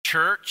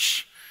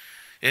church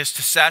is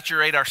to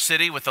saturate our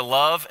city with the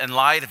love and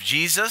light of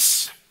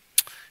Jesus.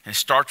 And it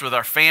starts with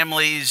our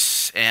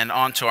families and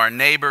onto our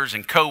neighbors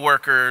and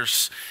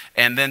coworkers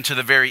and then to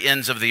the very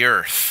ends of the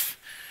earth.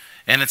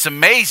 And it's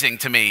amazing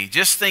to me,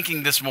 just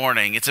thinking this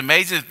morning, it's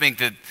amazing to think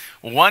that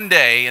one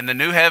day in the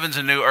new heavens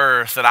and new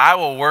earth that I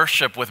will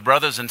worship with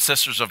brothers and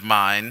sisters of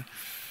mine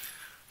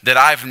that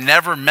I've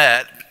never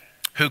met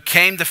who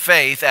came to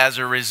faith as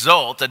a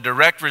result, a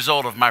direct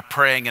result of my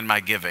praying and my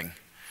giving.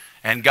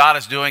 And God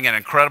is doing an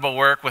incredible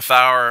work with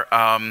our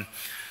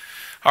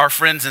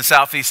friends in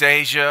Southeast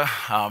Asia,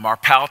 our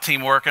PAL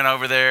team working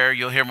over there.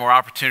 You'll hear more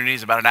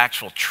opportunities about an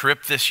actual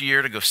trip this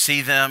year to go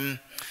see them.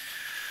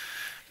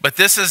 But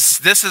this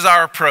is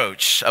our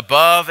approach,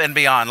 above and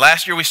beyond.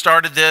 Last year we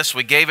started this.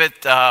 We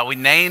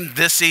named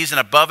this season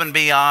Above and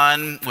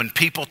Beyond. When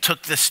people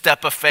took this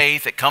step of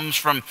faith, it comes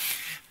from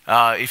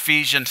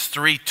Ephesians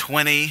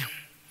 3:20.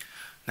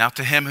 Now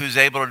to him who's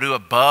able to do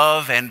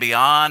above and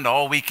beyond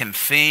all we can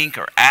think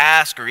or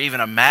ask or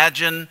even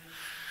imagine.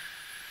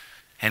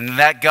 And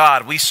that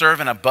God, we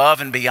serve an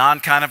above and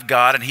beyond kind of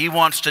God, and he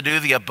wants to do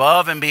the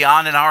above and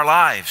beyond in our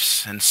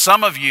lives. And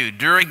some of you,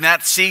 during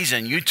that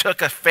season, you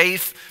took a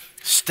faith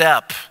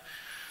step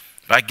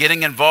by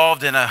getting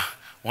involved in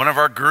one of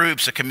our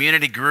groups, a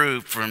community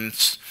group.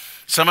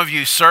 Some of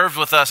you served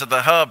with us at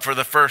the Hub for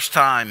the first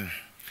time.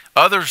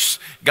 Others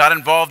got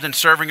involved in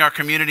serving our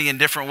community in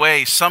different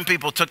ways. Some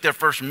people took their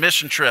first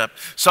mission trip.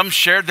 Some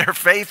shared their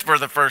faith for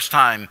the first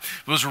time.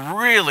 It was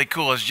really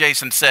cool, as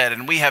Jason said,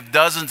 and we have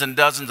dozens and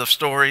dozens of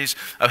stories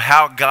of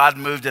how God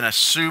moved in a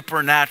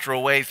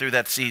supernatural way through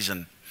that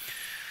season.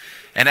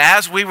 And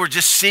as we were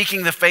just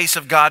seeking the face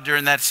of God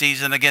during that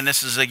season, again,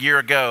 this is a year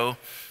ago,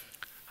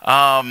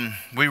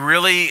 we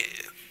really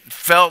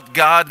felt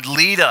God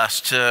lead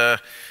us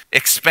to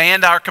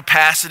expand our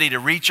capacity to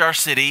reach our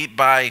city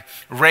by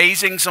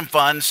raising some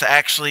funds to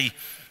actually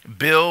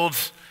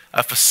build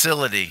a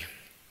facility,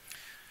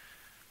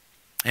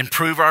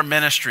 improve our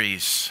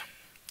ministries,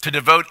 to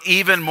devote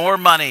even more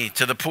money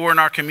to the poor in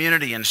our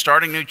community and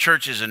starting new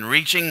churches and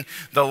reaching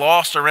the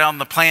lost around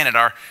the planet.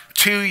 Our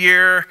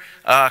 2-year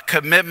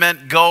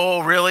commitment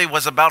goal really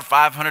was about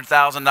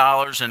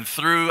 $500,000, and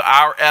through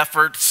our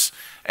efforts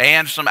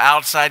and some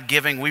outside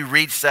giving, we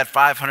reached that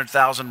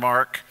 $500,000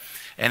 mark.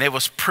 And it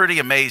was pretty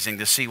amazing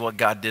to see what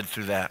God did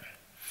through that.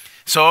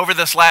 So over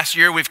this last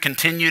year, we've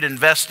continued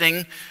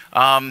investing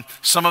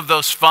some of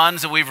those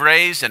funds that we've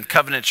raised in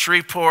Covenant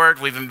Shreveport.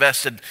 We've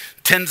invested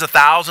tens of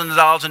thousands of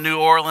dollars in New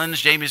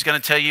Orleans. Jamie's going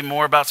to tell you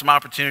more about some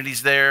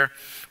opportunities there.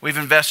 We've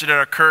invested in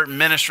our current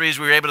ministries.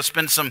 We were able to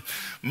spend some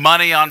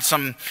money on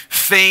some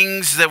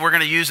things that we're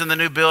going to use in the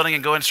new building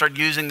and go and start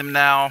using them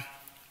now.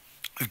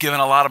 We've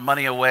given a lot of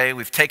money away.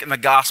 We've taken the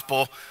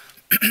gospel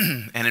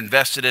and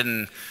invested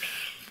in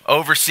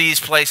overseas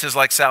places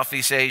like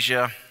Southeast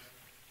Asia.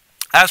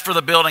 As for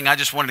the building, I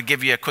just wanted to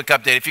give you a quick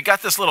update. If you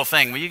got this little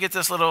thing, will you get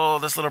this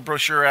little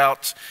brochure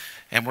out?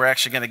 And we're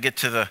actually going to get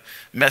to the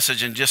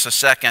message in just a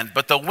second.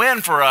 But the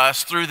win for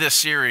us through this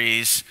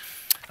series,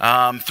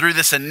 through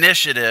this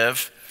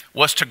initiative,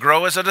 was to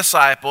grow as a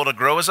disciple, to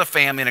grow as a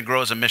family, and to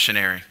grow as a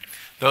missionary.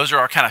 Those are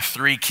our kind of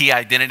 3 key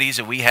identities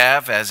that we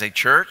have as a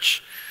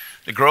church.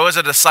 To grow as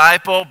a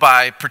disciple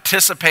by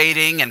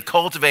participating and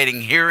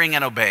cultivating hearing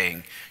and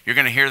obeying. You're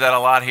going to hear that a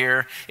lot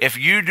here. If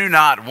you do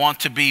not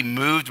want to be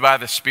moved by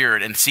the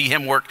Spirit and see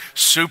him work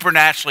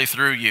supernaturally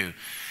through you,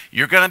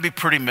 you're going to be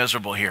pretty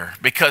miserable here,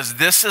 because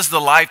this is the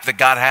life that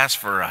God has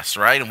for us,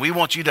 right? And we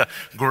want you to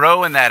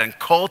grow in that and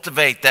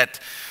cultivate that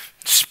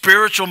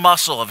spiritual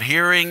muscle of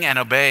hearing and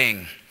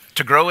obeying,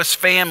 to grow as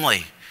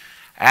family,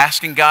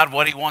 asking God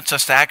what he wants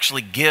us to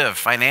actually give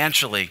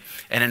financially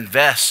and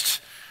invest.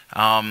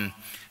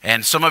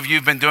 And some of you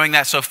have been doing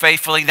that so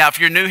faithfully. Now, if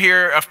you're new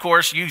here, of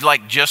course,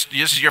 this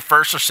is your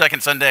first or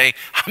second Sunday.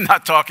 I'm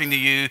not talking to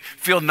you.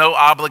 Feel no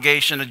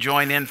obligation to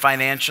join in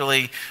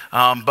financially.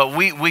 But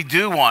we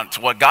do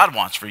want what God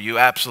wants for you,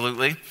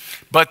 absolutely.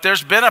 But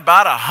there's been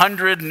about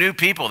 100 new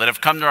people that have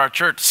come to our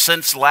church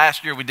since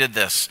last year we did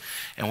this.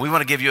 And we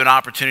want to give you an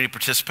opportunity to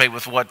participate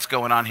with what's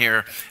going on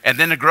here. And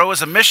then to grow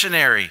as a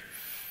missionary,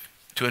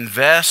 to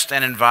invest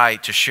and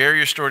invite, to share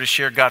your story, to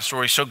share God's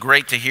story. So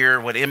great to hear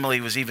what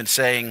Emily was even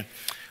saying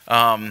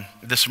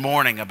this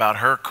morning about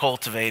her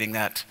cultivating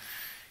that,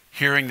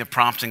 hearing the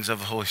promptings of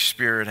the Holy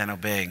Spirit and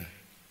obeying.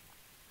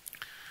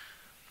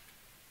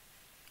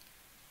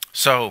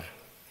 So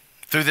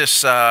through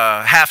this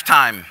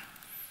halftime,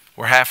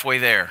 we're halfway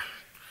there.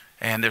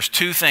 And there's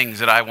 2 things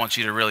that I want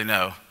you to really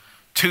know.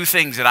 2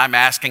 things that I'm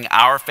asking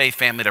our faith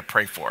family to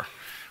pray for.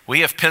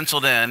 We have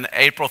penciled in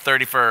April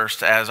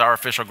 31st as our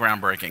official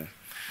groundbreaking.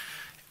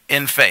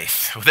 In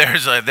faith.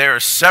 There are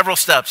several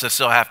steps that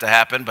still have to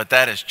happen, but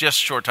that is just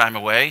a short time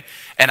away.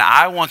 And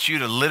I want you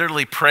to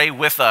literally pray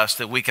with us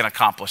that we can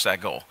accomplish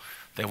that goal.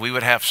 That we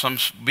would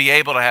be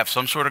able to have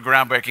some sort of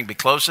groundbreaking, be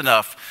close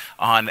enough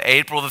on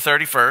April the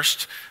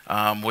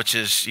 31st, which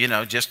is,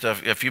 just a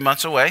few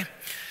months away.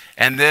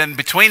 And then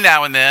between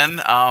now and then,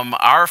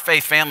 our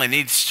faith family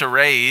needs to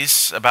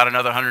raise about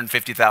another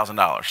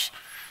 $150,000.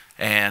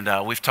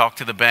 And we've talked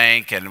to the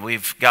bank, and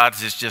God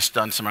has just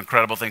done some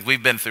incredible things.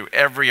 We've been through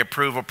every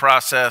approval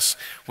process.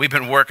 We've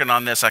been working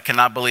on this. I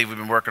cannot believe we've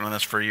been working on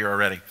this for a year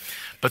already.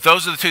 But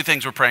those are the two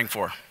things we're praying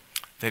for,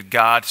 that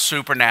God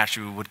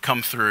supernaturally would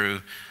come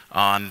through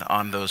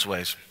on those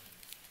ways.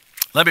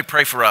 Let me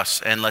pray for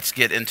us, and let's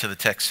get into the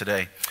text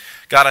today.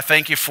 God, I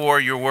thank you for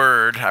your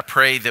word. I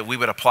pray that we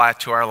would apply it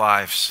to our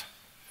lives.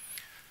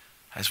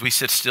 As we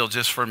sit still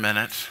just for a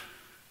minute,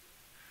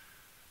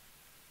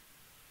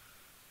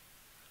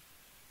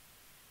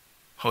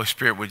 Holy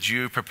Spirit, would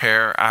you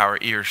prepare our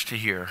ears to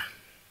hear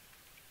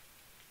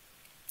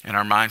and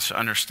our minds to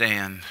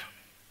understand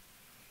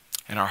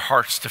and our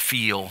hearts to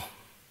feel,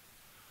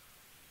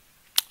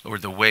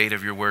 Lord, the weight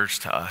of your words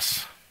to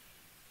us.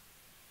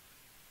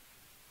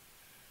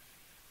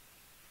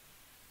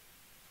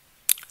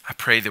 I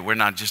pray that we're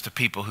not just a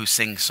people who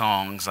sing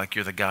songs like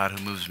you're the God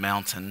who moves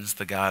mountains,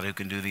 the God who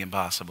can do the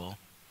impossible,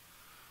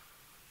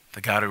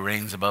 the God who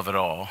reigns above it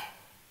all.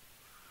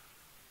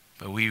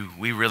 But we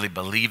really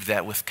believe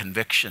that with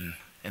conviction,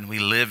 and we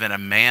live in a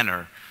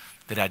manner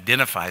that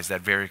identifies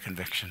that very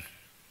conviction.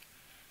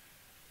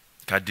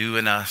 God, do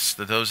in us,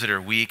 those that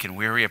are weak and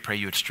weary, I pray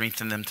you would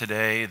strengthen them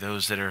today.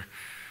 Those that are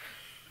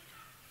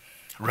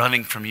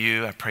running from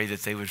you, I pray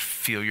that they would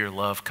feel your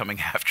love coming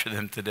after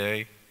them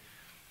today.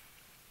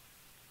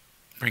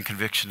 Bring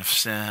conviction of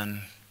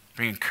sin,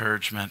 bring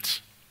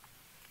encouragement,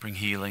 bring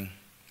healing,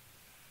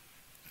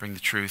 bring the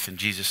truth. In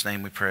Jesus'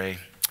 name we pray,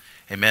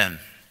 amen.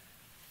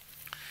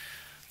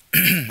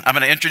 I'm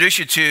going to introduce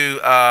you to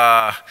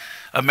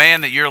a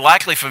man that you're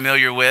likely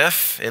familiar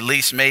with, at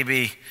least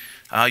maybe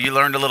you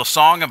learned a little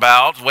song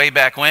about way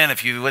back when,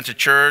 if you went to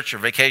church or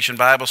Vacation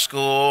Bible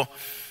School.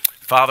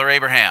 Father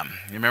Abraham.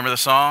 You remember the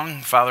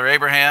song? Father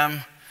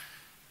Abraham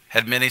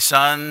had many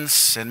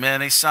sons, and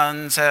many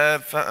sons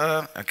had...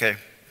 okay,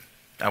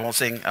 I won't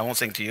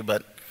sing to you,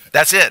 but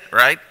that's it,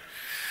 right?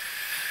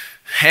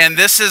 And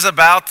this is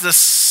about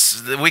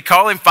this, we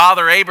call him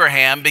Father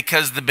Abraham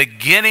because the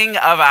beginning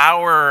of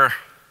our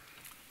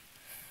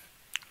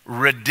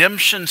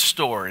redemption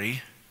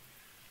story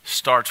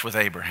starts with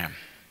Abraham.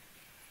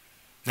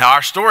 Now,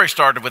 our story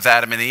started with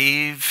Adam and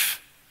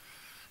Eve,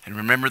 and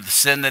remember the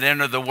sin that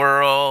entered the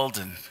world,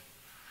 and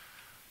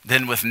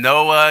then with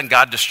Noah, and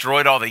God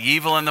destroyed all the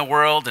evil in the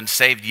world and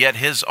saved yet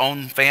his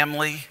own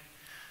family.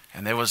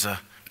 And there was a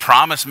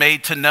promise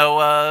made to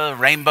Noah,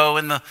 rainbow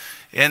in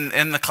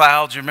the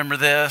clouds, you remember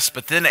this?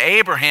 But then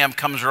Abraham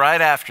comes right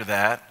after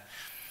that,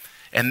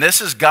 and this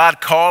is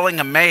God calling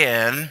a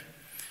man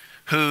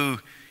who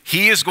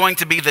he is going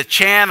to be the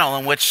channel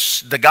in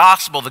which the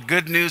gospel, the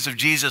good news of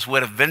Jesus,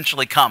 would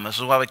eventually come. This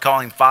is why we call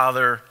him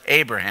Father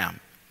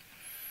Abraham.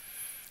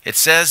 It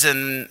says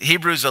in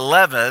Hebrews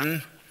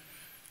 11,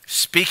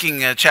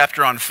 speaking a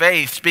chapter on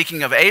faith,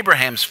 speaking of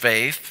Abraham's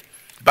faith,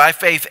 by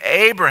faith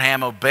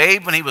Abraham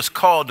obeyed when he was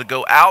called to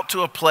go out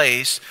to a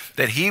place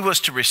that he was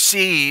to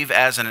receive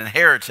as an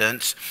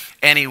inheritance,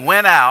 and he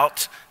went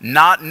out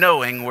not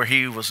knowing where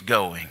he was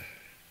going.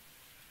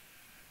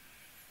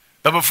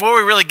 But before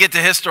we really get to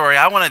his story,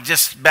 I want to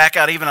just back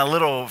out even a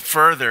little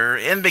further.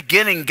 In the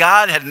beginning,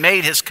 God had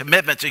made his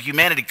commitment to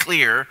humanity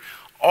clear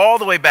all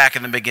the way back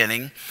in the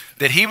beginning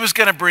that he was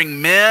going to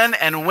bring men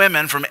and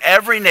women from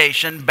every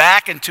nation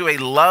back into a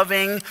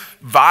loving,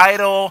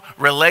 vital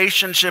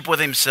relationship with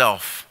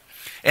himself.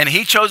 And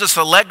he chose a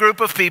select group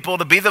of people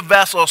to be the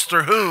vessels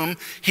through whom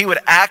he would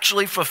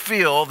actually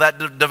fulfill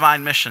that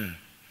divine mission.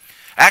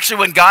 Actually,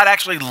 when God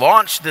actually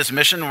launched this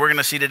mission, we're going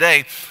to see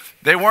today,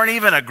 they weren't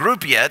even a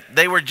group yet.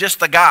 They were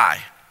just a guy.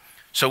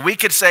 So we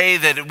could say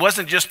that it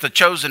wasn't just the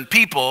chosen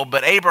people,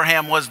 but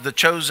Abraham was the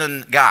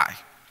chosen guy.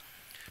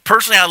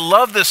 Personally, I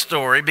love this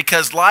story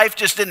because life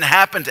just didn't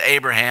happen to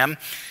Abraham.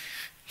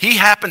 He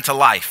happened to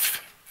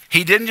life.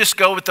 He didn't just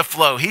go with the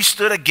flow. He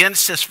stood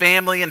against his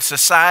family and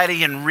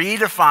society and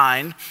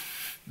redefined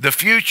the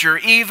future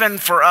even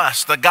for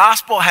us. The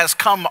gospel has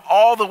come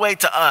all the way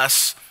to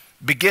us,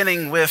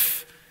 beginning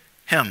with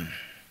him.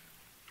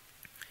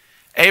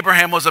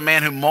 Abraham was a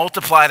man who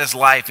multiplied his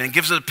life, and it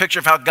gives us a picture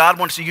of how God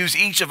wants to use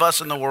each of us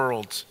in the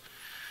world.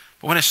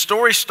 But when his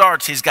story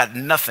starts, he's got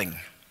nothing.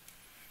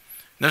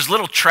 There's a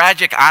little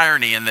tragic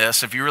irony in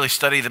this if you really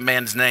study the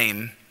man's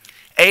name.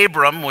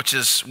 Abram, which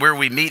is where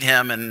we meet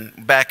him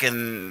back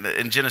in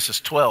Genesis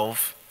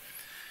 12,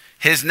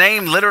 his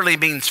name literally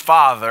means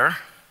father,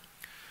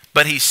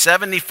 but he's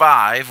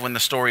 75 when the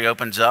story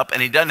opens up,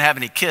 and he doesn't have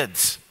any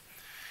kids.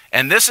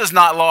 And this is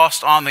not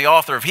lost on the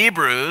author of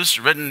Hebrews,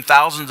 written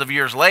thousands of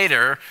years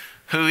later,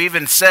 who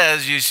even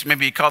says,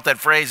 maybe you caught that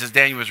phrase as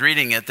Daniel was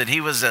reading it, that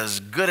he was as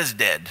good as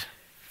dead.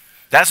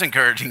 That's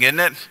encouraging, isn't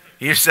it?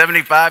 You're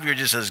 75, you're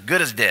just as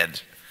good as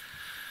dead.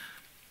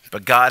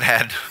 But God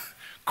had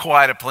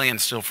quite a plan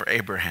still for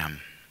Abraham.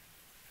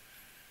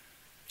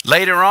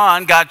 Later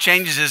on, God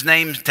changes his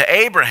name to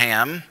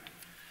Abraham,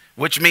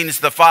 which means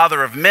the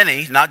father of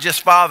many, not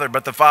just father,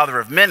 but the father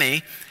of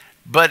many.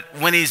 But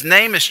when his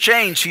name is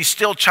changed, he's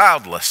still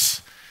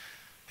childless.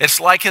 It's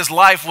like his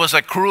life was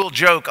a cruel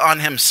joke on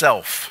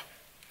himself.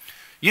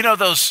 You know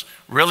those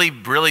really,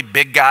 really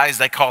big guys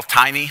they call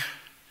tiny?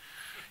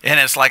 and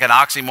it's like an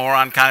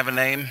oxymoron kind of a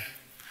name.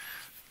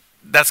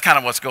 That's kind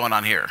of what's going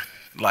on here.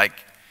 Like,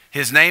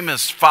 his name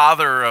is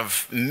Father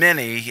of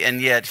many, and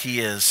yet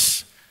he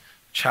is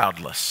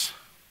childless.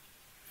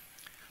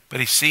 But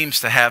he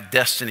seems to have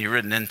destiny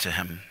written into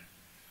him.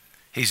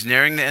 He's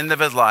nearing the end of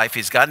his life.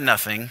 He's got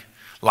nothing.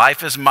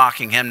 Life is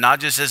mocking him, not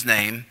just his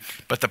name,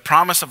 but the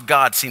promise of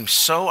God seems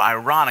so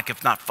ironic,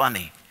 if not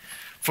funny.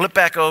 Flip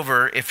back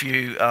over, if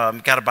you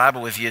got a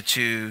Bible with you,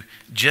 to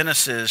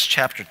Genesis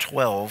chapter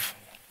 12.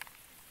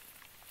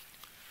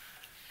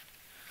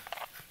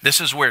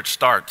 This is where it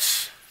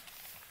starts.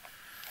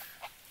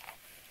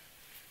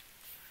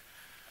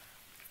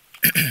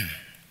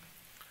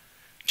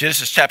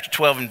 Genesis chapter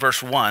 12 and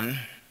verse 1.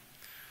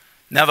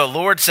 Now the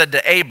Lord said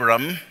to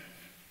Abram,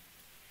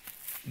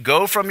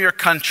 go from your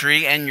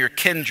country and your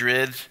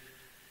kindred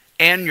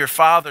and your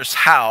father's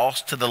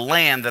house to the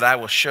land that I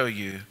will show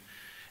you.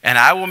 And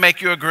I will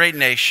make you a great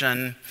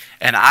nation,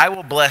 and I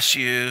will bless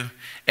you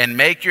and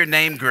make your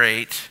name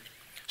great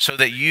so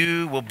that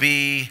you will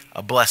be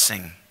a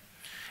blessing.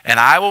 And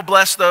I will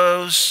bless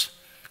those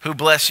who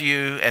bless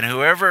you, and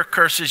whoever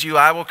curses you,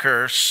 I will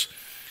curse.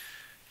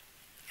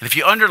 And if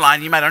you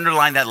underline, you might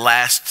underline that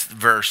last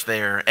verse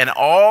there. And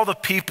all the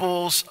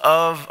peoples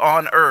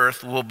on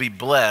earth will be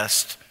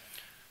blessed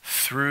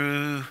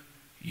through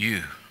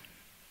you.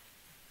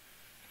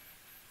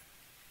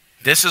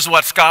 This is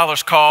what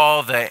scholars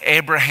call the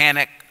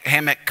Abrahamic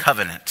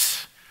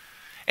covenant.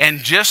 And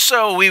just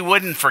so we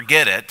wouldn't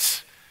forget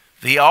it,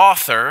 the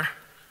author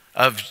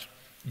of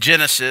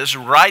Genesis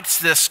writes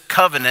this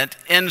covenant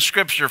in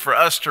Scripture for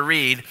us to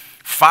read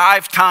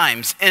 5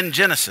 times in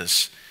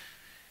Genesis.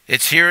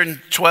 It's here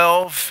in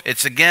 12,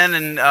 it's again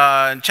in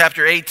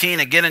chapter 18,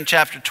 again in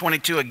chapter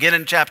 22, again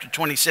in chapter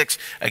 26,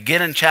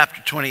 again in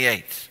chapter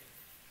 28.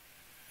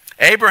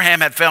 Abraham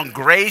had found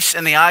grace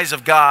in the eyes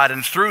of God,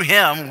 and through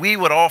him we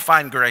would all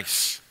find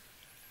grace.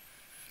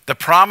 The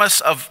promise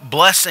of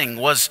blessing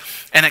was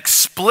an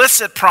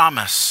explicit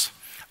promise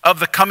of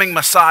the coming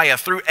Messiah.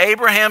 Through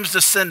Abraham's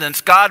descendants,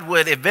 God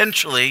would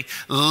eventually,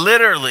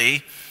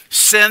 literally,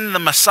 send the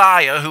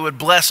Messiah who would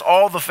bless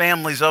all the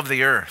families of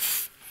the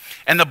earth.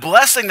 And the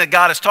blessing that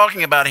God is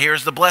talking about here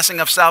is the blessing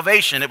of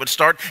salvation. It would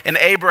start in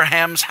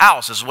Abraham's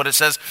house, is what it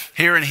says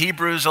here in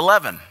Hebrews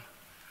 11.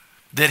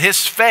 That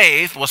his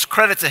faith was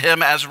credited to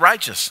him as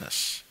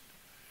righteousness.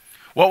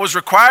 What was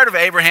required of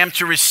Abraham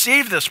to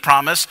receive this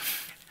promise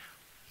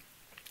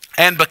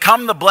and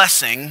become the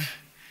blessing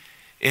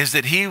is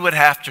that he would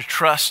have to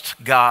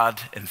trust God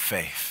in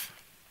faith.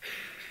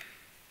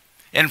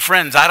 And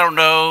friends, I don't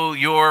know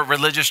your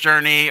religious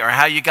journey or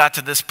how you got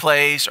to this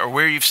place or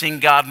where you've seen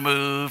God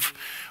move,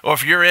 or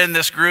if you're in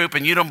this group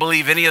and you don't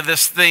believe any of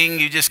this thing,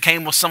 you just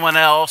came with someone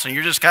else and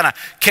you're just kind of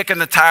kicking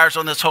the tires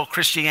on this whole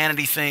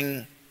Christianity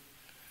thing.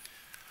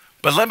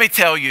 But let me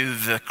tell you,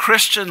 the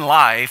Christian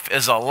life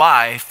is a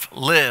life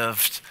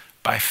lived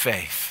by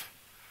faith.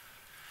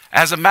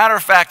 As a matter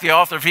of fact, the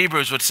author of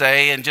Hebrews would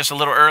say, and just a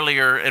little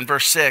earlier in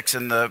verse 6,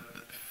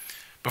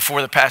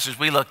 before the passage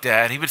we looked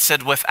at, he would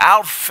said,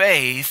 without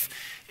faith,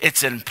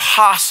 it's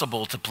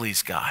impossible to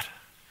please God.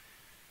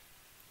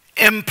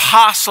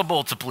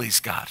 Impossible to please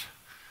God.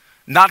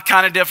 Not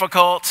kind of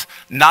difficult,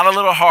 not a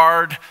little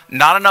hard,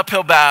 not an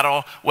uphill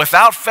battle.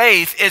 Without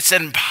faith, it's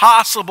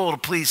impossible to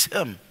please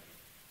him.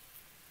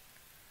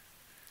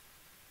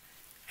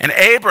 And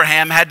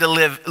Abraham had to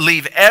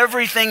leave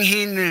everything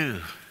he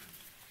knew.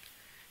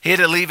 He had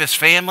to leave his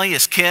family,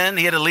 his kin.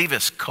 He had to leave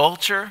his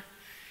culture.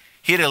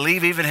 He had to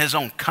leave even his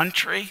own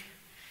country.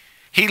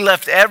 He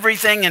left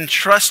everything and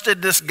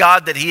trusted this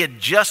God that he had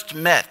just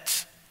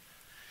met.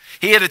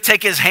 He had to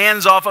take his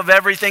hands off of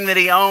everything that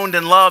he owned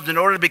and loved in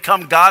order to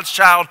become God's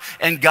child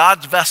and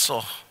God's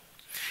vessel.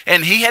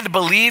 And he had to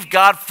believe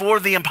God for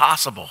the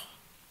impossible.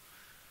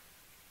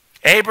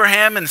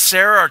 Abraham and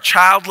Sarah are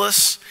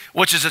childless,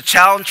 which is a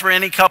challenge for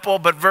any couple,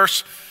 but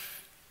verse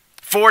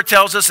 4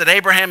 tells us that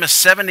Abraham is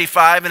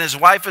 75 and his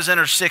wife is in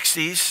her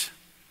 60s.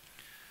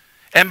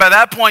 And by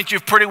that point,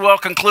 you've pretty well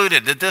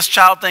concluded that this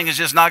child thing is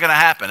just not going to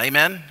happen.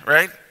 Amen?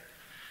 Right?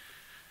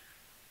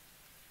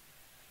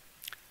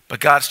 But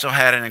God still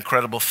had an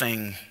incredible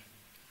plan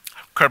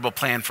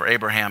for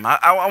Abraham.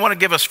 I want to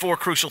give us 4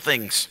 crucial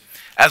things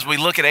as we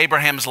look at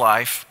Abraham's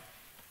life.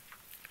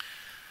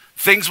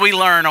 Things we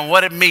learn on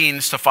what it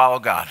means to follow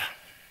God.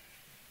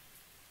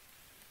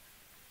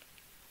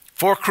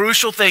 4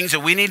 crucial things that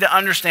we need to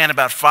understand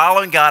about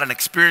following God and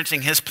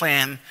experiencing his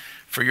plan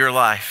for your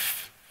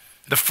life.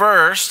 The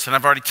first, and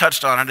I've already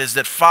touched on it, is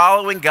that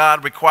following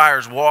God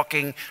requires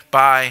walking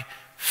by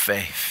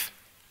faith.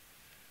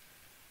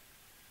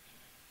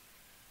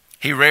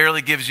 He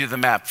rarely gives you the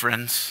map,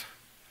 friends.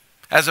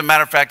 As a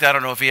matter of fact, I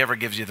don't know if he ever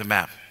gives you the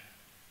map.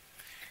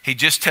 He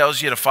just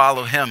tells you to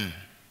follow him.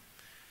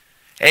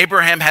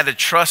 Abraham had to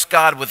trust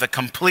God with a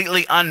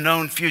completely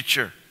unknown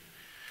future.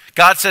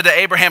 God said to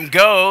Abraham,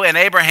 go, and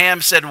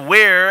Abraham said,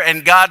 where?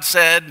 And God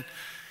said,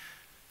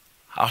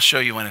 I'll show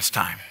you when it's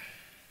time.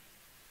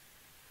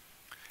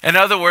 In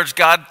other words,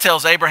 God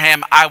tells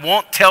Abraham, I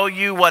won't tell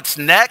you what's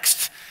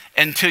next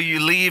until you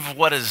leave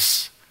what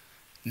is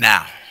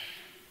now.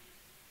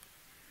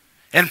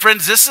 And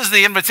friends, this is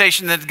the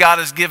invitation that God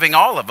is giving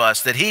all of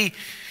us, that He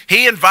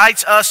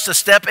invites us to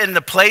step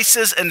into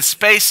places and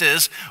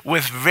spaces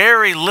with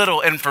very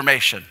little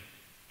information.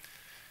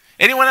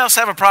 Anyone else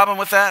have a problem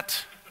with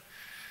that?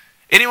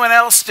 Anyone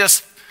else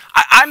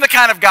I'm the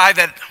kind of guy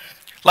that,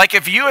 like,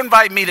 if you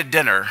invite me to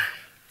dinner,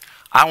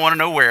 I want to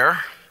know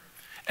where,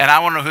 and I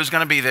want to know who's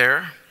going to be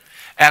there,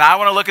 and I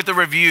want to look at the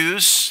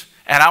reviews,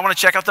 and I want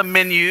to check out the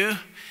menu.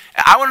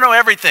 I want to know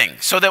everything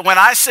so that when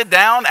I sit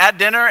down at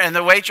dinner and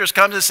the waitress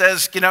comes and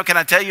says, can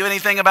I tell you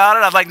anything about it?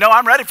 I'm like, no,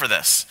 I'm ready for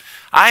this.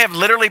 I have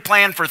literally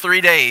planned for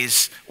 3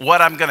 days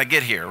what I'm going to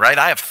get here, right?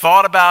 I have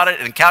thought about it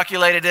and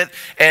calculated it,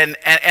 and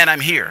I'm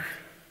here.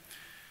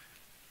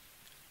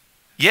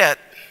 Yet,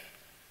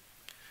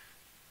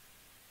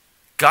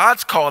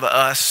 God's call to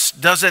us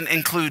doesn't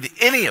include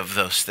any of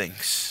those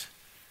things.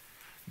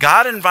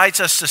 God invites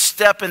us to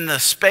step in the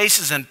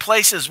spaces and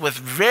places with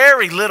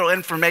very little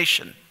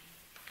information.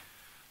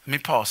 Let me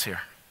pause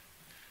here.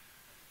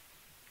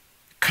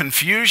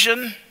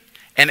 Confusion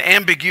and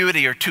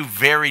ambiguity are two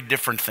very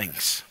different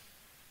things.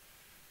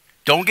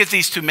 Don't get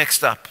these two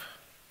mixed up.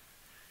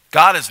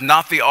 God is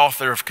not the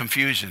author of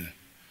confusion.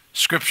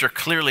 Scripture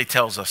clearly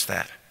tells us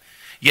that.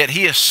 Yet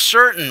He is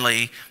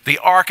certainly the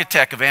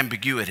architect of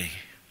ambiguity.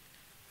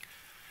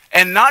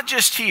 And not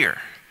just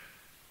here.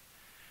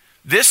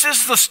 This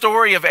is the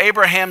story of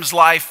Abraham's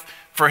life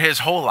for his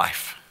whole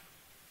life.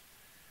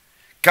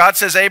 God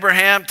says, to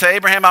Abraham,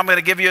 I'm going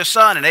to give you a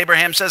son. And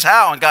Abraham says,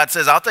 how? And God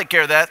says, I'll take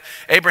care of that.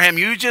 Abraham,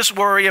 you just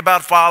worry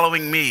about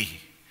following me.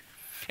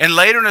 And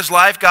later in his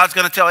life, God's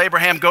going to tell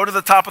Abraham, go to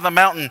the top of the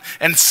mountain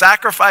and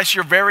sacrifice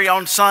your very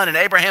own son. And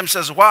Abraham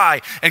says,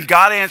 why? And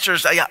God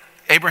answers, yeah,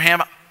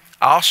 Abraham,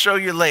 I'll show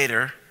you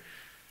later.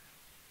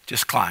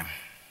 Just climb.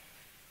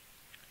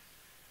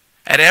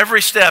 At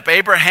every step,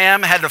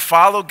 Abraham had to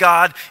follow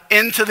God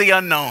into the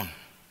unknown.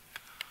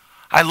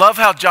 I love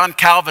how John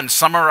Calvin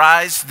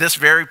summarized this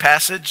very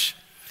passage,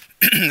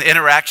 the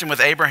interaction with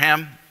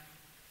Abraham.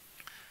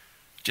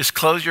 Just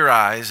close your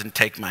eyes and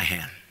take my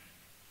hand.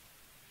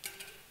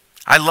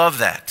 I love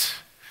that.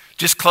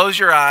 Just close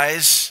your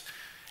eyes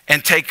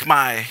and take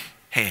my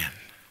hand.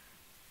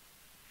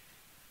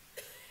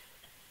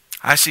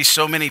 I see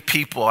so many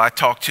people I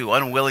talk to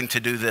unwilling to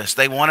do this.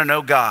 They want to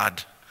know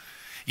God,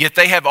 yet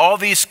they have all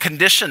these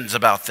conditions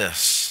about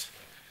this.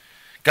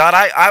 God,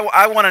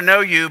 I want to know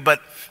you, but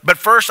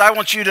first I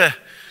want you to,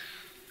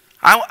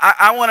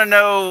 I want to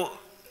know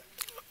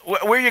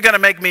where you're going to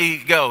make me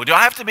go. Do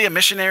I have to be a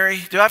missionary?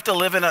 Do I have to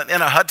live in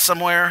a hut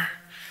somewhere?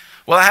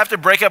 Will I have to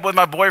break up with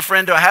my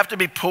boyfriend? Do I have to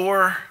be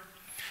poor?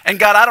 And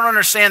God, I don't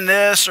understand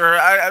this, or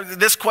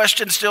this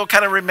question still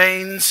kind of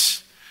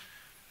remains.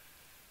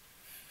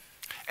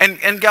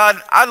 And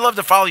God, I'd love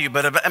to follow you,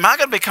 but am I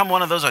going to become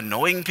one of those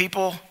annoying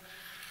people?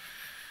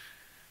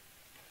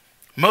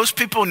 Most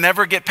people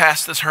never get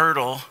past this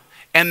hurdle,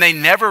 and they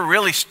never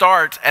really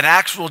start an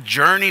actual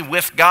journey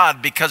with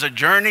God, because a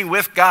journey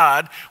with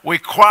God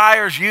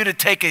requires you to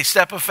take a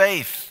step of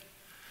faith.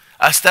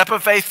 A step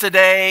of faith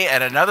today,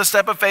 and another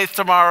step of faith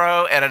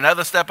tomorrow, and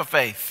another step of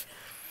faith.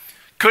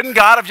 Couldn't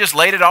God have just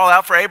laid it all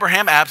out for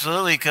Abraham?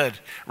 Absolutely he could.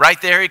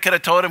 Right there, he could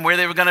have told him where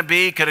they were going to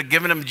be. He could have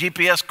given him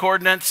GPS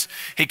coordinates.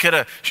 He could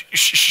have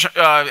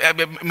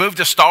moved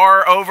a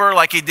star over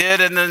like he did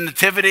in the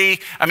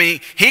Nativity. I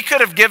mean, he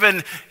could have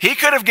given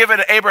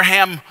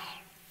Abraham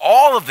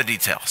all of the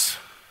details.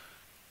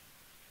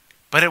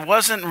 But it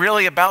wasn't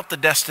really about the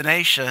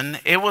destination.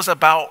 It was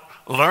about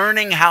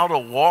learning how to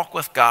walk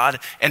with God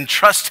and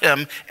trust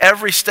him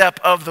every step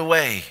of the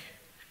way.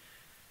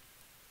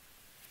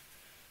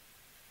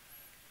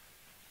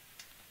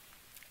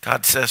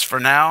 God says, for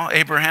now,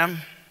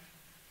 Abraham,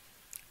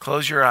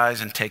 close your eyes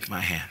and take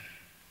my hand.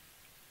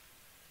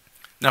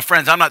 Now,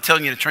 friends, I'm not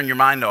telling you to turn your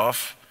mind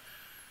off.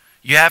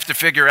 You have to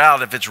figure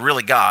out if it's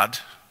really God.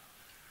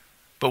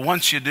 But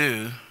once you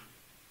do,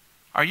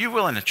 are you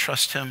willing to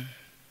trust him?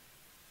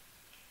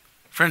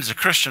 Friends, the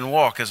Christian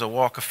walk is a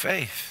walk of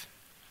faith.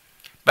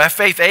 By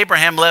faith,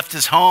 Abraham left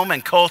his home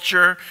and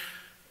culture,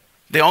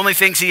 the only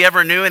things he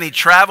ever knew, and he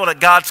traveled at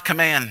God's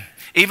command.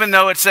 Even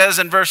though it says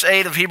in verse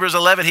 8 of Hebrews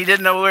 11, he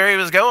didn't know where he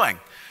was going.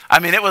 I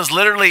mean, it was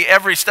literally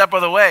every step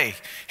of the way.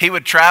 He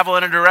would travel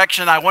in a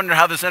direction. I wonder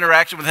how this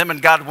interaction with him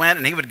and God went,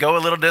 and he would go a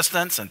little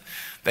distance, and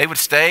they would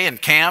stay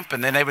and camp,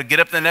 and then they would get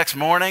up the next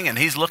morning, and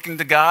he's looking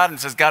to God and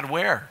says, God,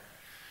 where?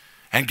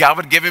 And God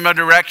would give him a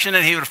direction,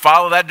 and he would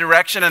follow that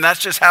direction, and that's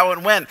just how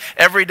it went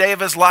every day of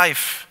his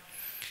life.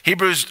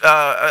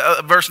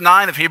 Verse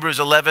 9 of Hebrews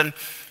 11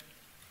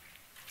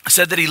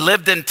 said that he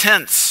lived in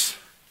tents,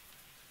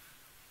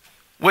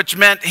 which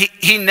meant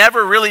he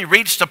never really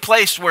reached a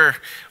place where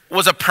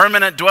was a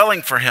permanent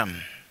dwelling for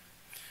him.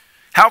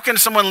 How can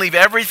someone leave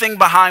everything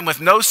behind with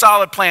no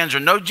solid plans or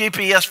no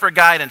GPS for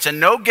guidance and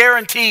no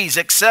guarantees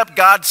except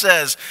God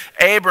says,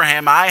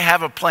 Abraham, I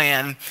have a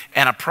plan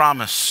and a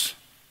promise.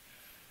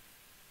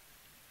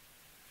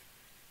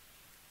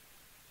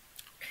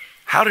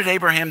 How did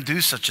Abraham do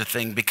such a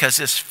thing? Because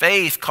his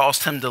faith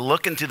caused him to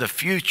look into the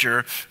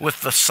future with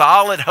the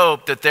solid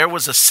hope that there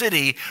was a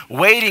city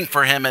waiting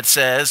for him, it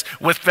says,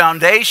 with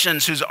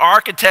foundations whose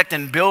architect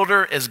and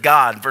builder is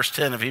God. Verse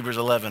 10 of Hebrews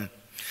 11.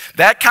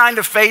 That kind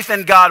of faith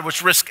in God,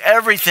 which risks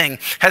everything,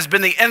 has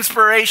been the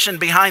inspiration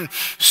behind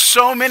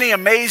so many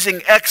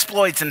amazing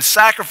exploits and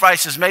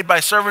sacrifices made by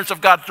servants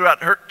of God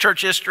throughout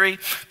church history,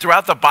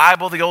 throughout the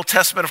Bible. The Old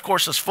Testament, of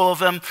course, is full of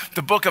them.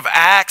 The book of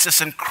Acts, this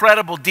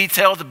incredible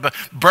detail, the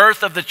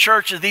birth of the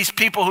church of these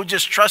people who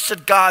just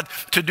trusted God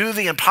to do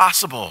the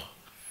impossible.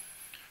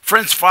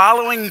 Friends,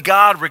 following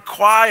God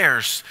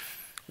requires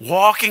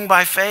walking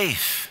by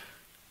faith.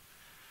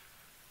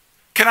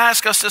 Can I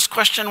ask us this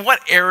question?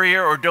 What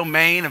area or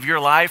domain of your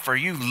life are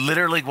you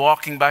literally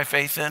walking by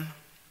faith in?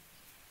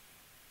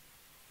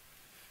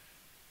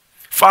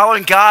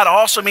 Following God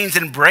also means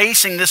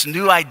embracing this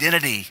new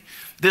identity,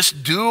 this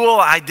dual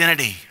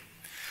identity.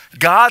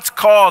 God's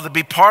call to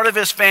be part of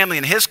his family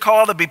and his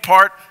call to be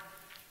part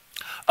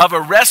of a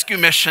rescue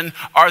mission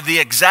are the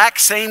exact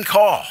same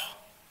call.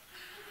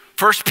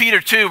 1 Peter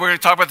 2, we're going to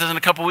talk about this in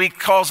a couple weeks,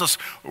 calls us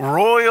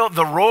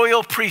the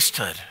royal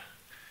priesthood.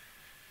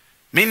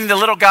 Meaning the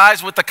little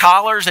guys with the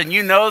collars, and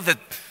you know that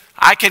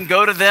I can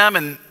go to them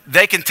and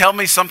they can tell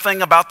me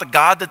something about the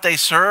God that they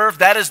serve.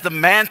 That is the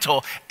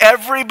mantle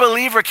every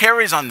believer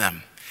carries on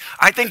them.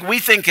 I think we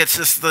think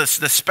it's the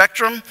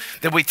spectrum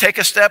that we take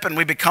a step and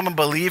we become a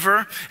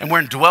believer and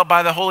we're indwelt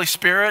by the Holy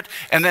Spirit.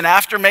 And then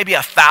after maybe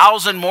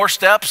 1,000 more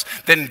steps,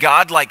 then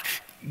God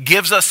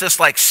gives us this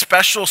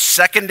special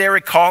secondary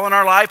call in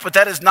our life. But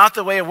that is not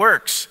the way it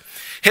works.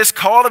 His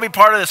call to be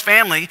part of this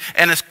family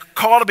and his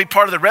call to be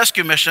part of the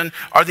rescue mission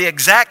are the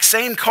exact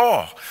same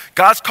call.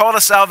 God's call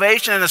to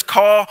salvation and his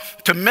call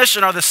to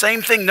mission are the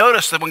same thing.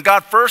 Notice that when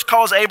God first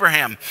calls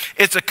Abraham,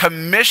 it's a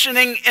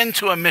commissioning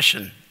into a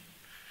mission.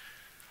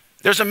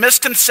 There's a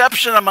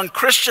misconception among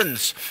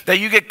Christians that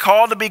you get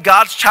called to be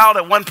God's child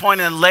at one point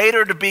and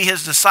later to be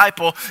his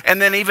disciple,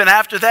 and then even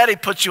after that he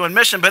puts you in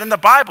mission. But in the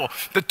Bible,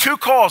 the two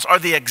calls are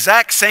the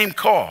exact same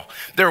call.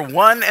 They're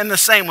one and the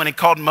same. When he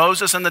called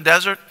Moses in the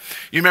desert,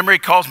 you remember he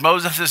calls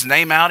Moses his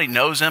name out. He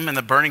knows him in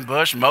the burning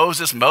bush.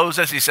 Moses,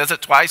 Moses, he says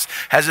it twice,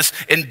 has this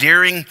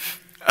endearing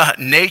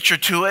nature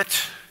to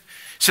it.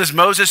 Says,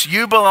 Moses,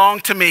 you belong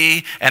to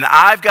me, and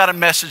I've got a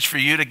message for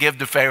you to give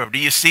to Pharaoh. Do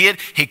you see it?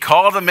 He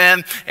called them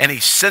in, and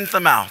he sent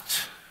them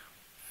out.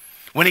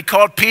 When he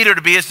called Peter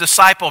to be his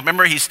disciple,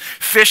 remember he's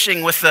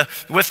fishing with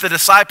the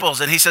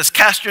disciples, and he says,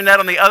 cast your net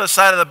on the other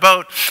side of the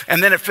boat,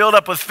 and then it filled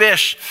up with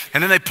fish,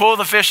 and then they pull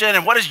the fish in,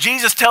 and what does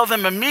Jesus tell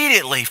them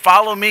immediately?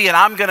 Follow me, and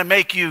I'm going to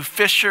make you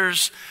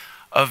fishers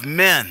of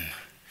men.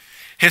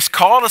 His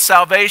call to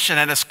salvation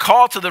and his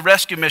call to the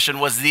rescue mission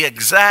was the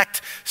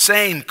exact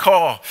same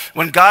call.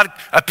 When God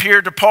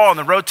appeared to Paul on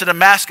the road to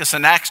Damascus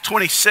in Acts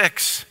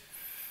 26,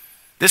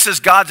 this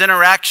is God's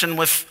interaction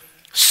with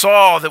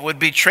Saul that would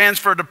be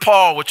transferred to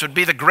Paul, which would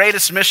be the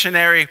greatest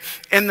missionary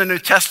in the New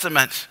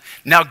Testament.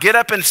 Now get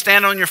up and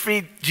stand on your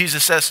feet,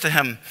 Jesus says to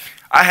him.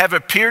 I have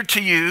appeared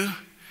to you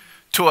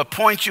to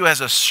appoint you as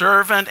a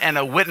servant and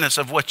a witness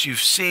of what you've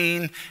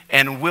seen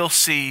and will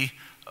see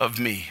of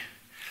me.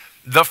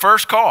 The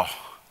first call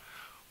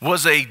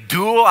was a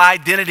dual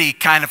identity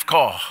kind of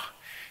call.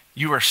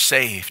 You are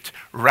saved,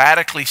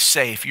 radically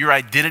safe. Your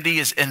identity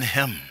is in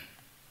him.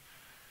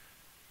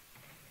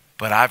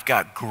 But I've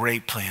got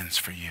great plans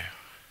for you.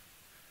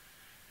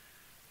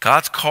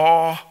 God's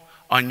call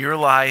on your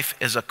life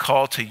is a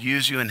call to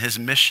use you in his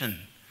mission.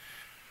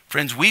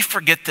 Friends, we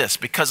forget this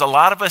because a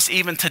lot of us,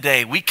 even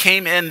today, we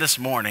came in this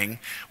morning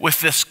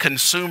with this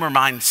consumer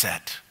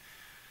mindset.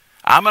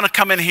 I'm going to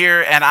come in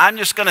here and I'm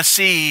just going to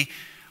see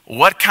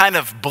what kind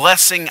of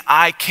blessing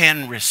I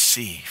can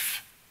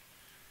receive.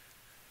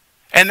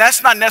 And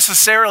that's not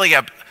necessarily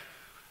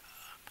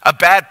a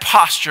bad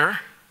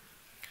posture,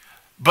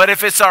 but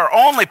if it's our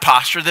only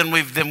posture, then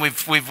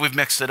we've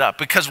mixed it up,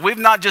 because we've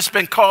not just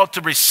been called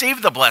to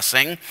receive the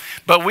blessing,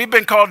 but we've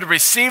been called to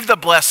receive the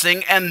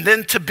blessing and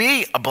then to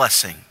be a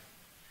blessing.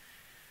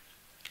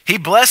 He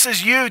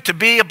blesses you to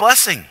be a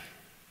blessing.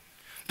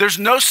 There's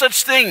no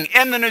such thing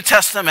in the New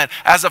Testament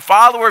as a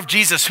follower of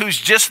Jesus who's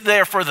just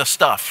there for the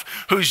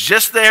stuff, who's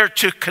just there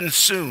to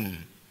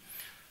consume.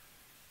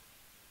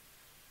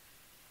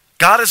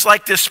 God is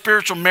like this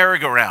spiritual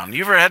merry-go-round.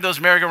 You ever had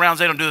those merry-go-rounds?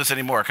 They don't do this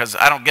anymore because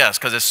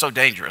it's so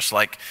dangerous.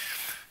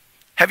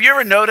 Have you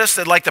ever noticed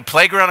that the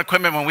playground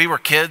equipment when we were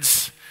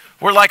kids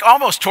were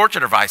almost torture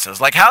devices?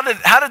 How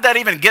did that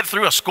even get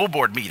through a school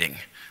board meeting?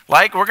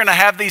 We're going to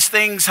have these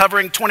things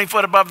hovering 20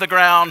 foot above the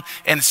ground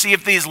and see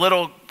if these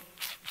little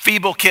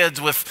feeble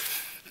kids with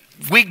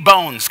weak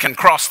bones can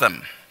cross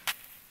them.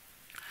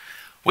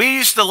 We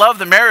used to love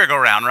the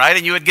merry-go-round, right?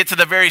 And you would get to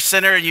the very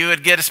center and you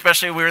would get,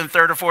 especially when we were in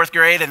 3rd or 4th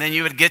grade, and then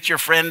you would get your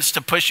friends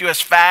to push you as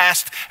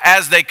fast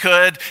as they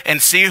could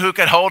and see who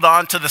could hold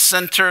on to the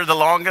center the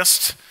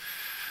longest.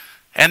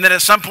 And then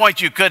at some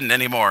point you couldn't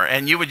anymore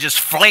and you would just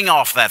fling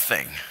off that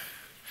thing.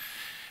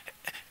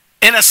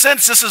 In a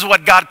sense, this is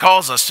what God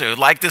calls us to,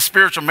 like this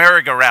spiritual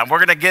merry-go-round. We're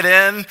going to get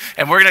in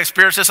and we're going to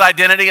experience this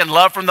identity and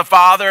love from the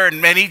Father,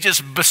 and He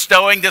just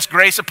bestowing this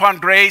grace upon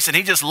grace, and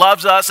He just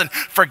loves us and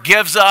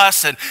forgives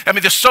us. And I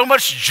mean, there's so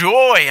much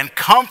joy and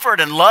comfort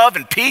and love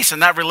and peace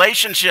in that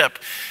relationship.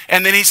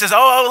 And then He says,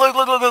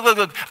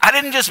 look. I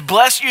didn't just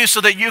bless you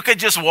so that you could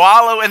just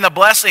wallow in the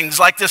blessings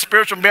like this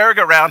spiritual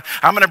merry-go-round.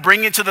 I'm going to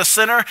bring you to the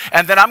center,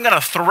 and then I'm going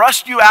to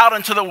thrust you out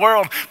into the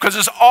world, because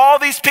there's all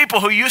these people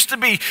who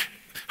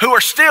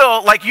are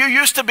still like you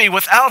used to be,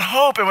 without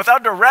hope and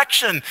without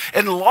direction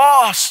and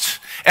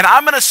lost. And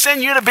I'm going to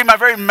send you to be my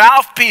very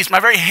mouthpiece, my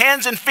very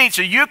hands and feet,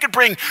 so you could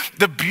bring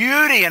the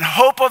beauty and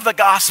hope of the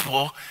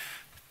gospel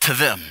to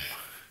them.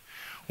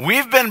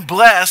 We've been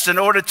blessed in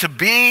order to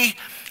be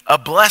a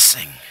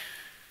blessing.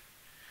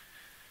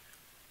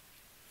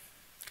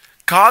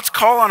 God's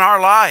call on our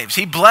lives.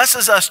 He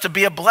blesses us to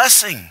be a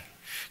blessing.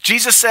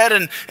 Jesus said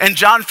in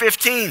John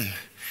 15,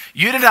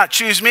 "You did not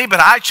choose me, but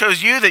I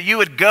chose you, that you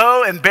would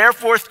go and bear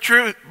forth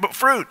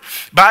fruit.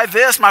 By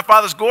this my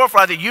Father's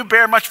glorified, that you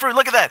bear much fruit."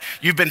 Look at that.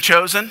 You've been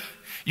chosen.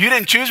 You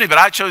didn't choose me, but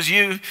I chose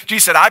you.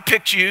 Jesus said, I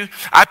picked you.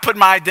 I put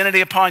my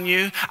identity upon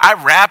you. I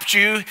wrapped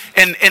you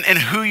in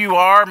who you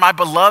are, my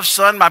beloved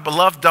son, my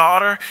beloved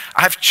daughter.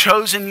 I've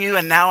chosen you,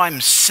 and now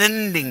I'm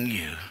sending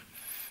you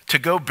to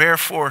go bear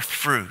forth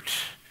fruit.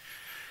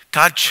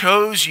 God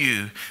chose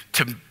you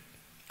to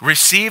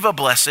receive a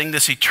blessing,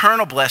 this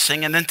eternal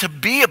blessing, and then to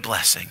be a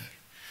blessing.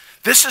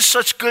 This is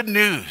such good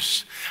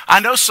news. I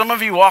know some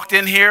of you walked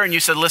in here and you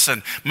said,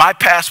 listen, my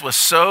past was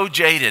so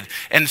jaded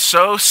and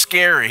so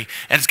scary,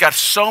 and it's got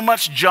so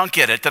much junk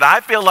in it that I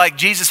feel like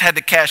Jesus had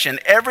to cash in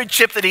every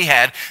chip that He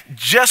had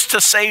just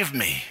to save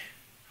me.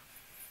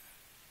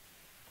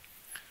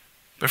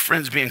 But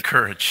friends, be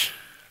encouraged.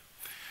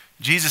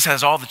 Jesus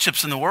has all the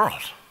chips in the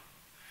world.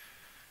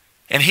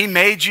 And He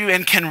made you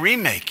and can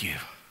remake you.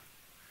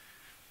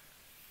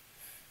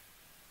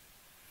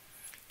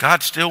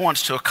 God still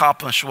wants to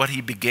accomplish what He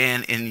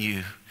began in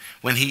you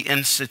when He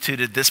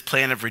instituted this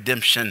plan of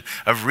redemption,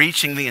 of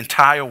reaching the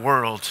entire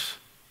world.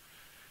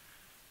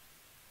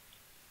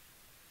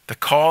 The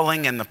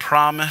calling and the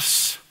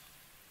promise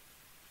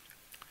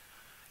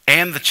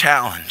and the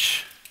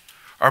challenge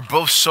are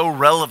both so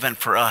relevant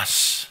for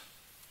us.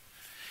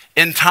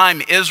 In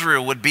time,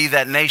 Israel would be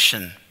that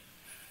nation,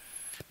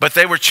 but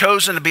they were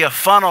chosen to be a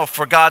funnel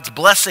for God's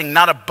blessing,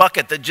 not a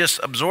bucket that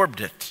just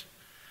absorbed it.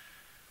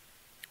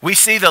 We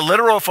see the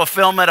literal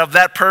fulfillment of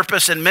that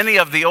purpose in many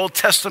of the Old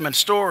Testament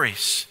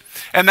stories.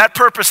 And that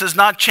purpose has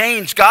not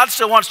changed. God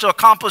still wants to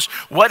accomplish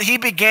what He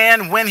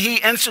began when He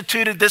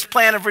instituted this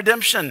plan of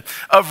redemption,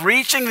 of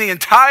reaching the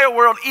entire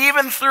world,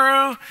 even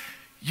through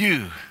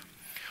you.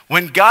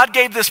 When God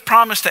gave this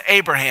promise to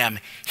Abraham,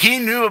 He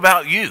knew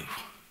about you.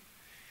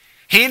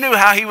 He knew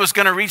how He was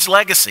going to reach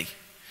Legacy.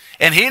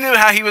 And He knew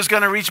how He was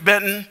going to reach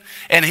Benton.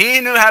 And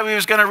He knew how He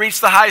was going to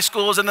reach the high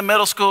schools and the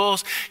middle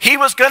schools. He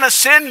was going to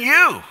send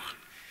you.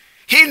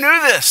 He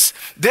knew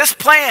this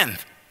plan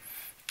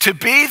to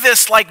be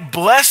this like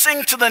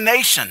blessing to the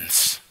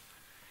nations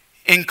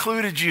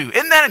included you.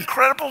 Isn't that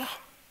incredible?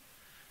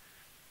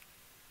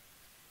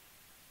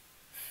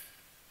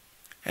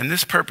 And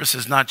this purpose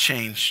has not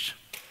changed.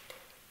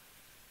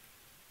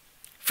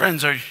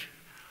 Friends, are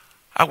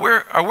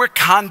we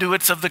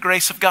conduits of the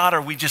grace of God, or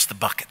are we just the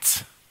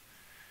buckets?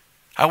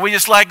 Are we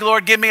just like,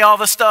 Lord, give me all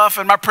the stuff,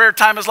 and my prayer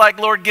time is like,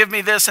 Lord, give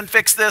me this and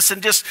fix this,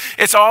 and just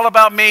it's all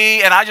about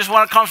me, and I just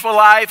want a comfortable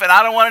life, and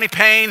I don't want any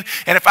pain,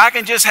 and if I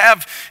can just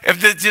have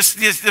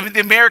the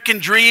American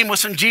dream with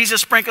some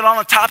Jesus sprinkled on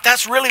the top,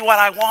 that's really what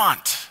I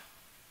want.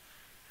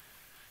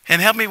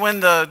 And help me win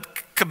the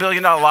 $1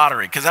 billion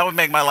lottery, because that would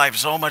make my life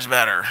so much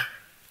better.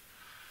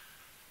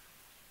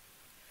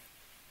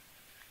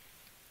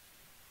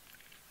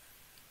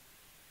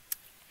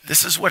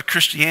 This is what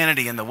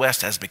Christianity in the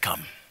West has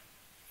become.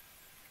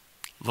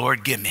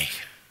 Lord, give me.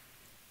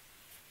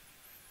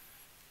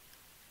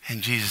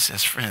 And Jesus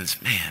says,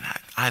 friends, man,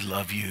 I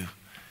love you.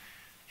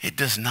 It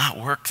does not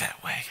work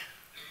that way.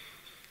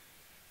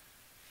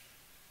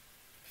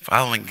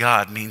 Following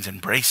God means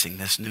embracing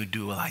this new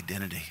dual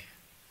identity.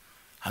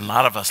 A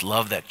lot of us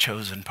love that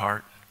chosen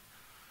part,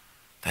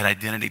 that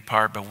identity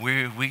part, but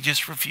we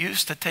just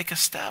refuse to take a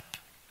step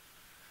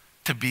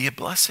to be a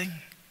blessing.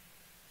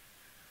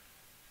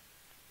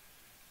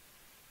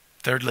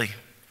 Thirdly,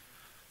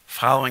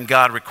 following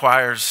God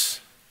requires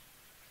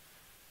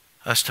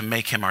us to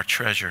make Him our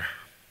treasure.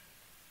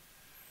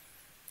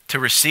 To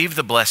receive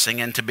the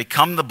blessing and to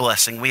become the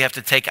blessing, we have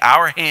to take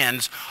our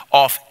hands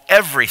off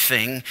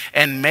everything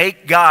and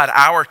make God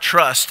our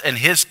trust and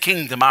His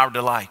kingdom our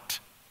delight.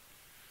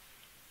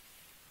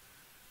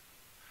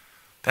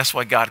 That's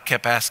why God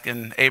kept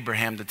asking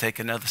Abraham to take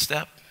another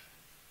step.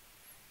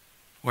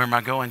 Where am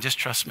I going? Just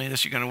trust me.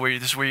 This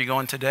is where you're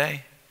going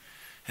today.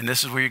 And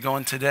this is where you're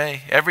going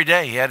today. Every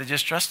day he had to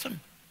just trust Him.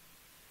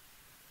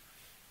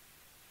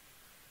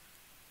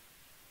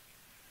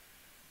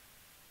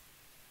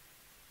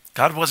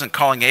 God wasn't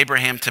calling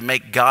Abraham to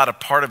make God a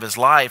part of his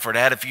life or to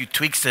add a few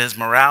tweaks to his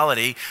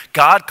morality.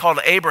 God called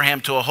Abraham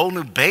to a whole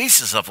new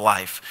basis of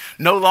life.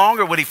 No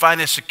longer would he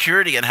find his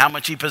security in how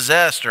much he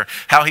possessed or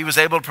how he was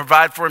able to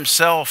provide for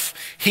himself.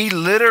 He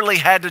literally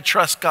had to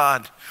trust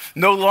God.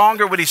 No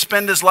longer would he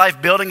spend his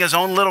life building his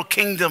own little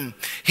kingdom.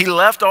 He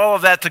left all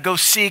of that to go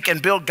seek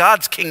and build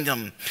God's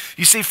kingdom.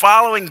 You see,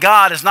 following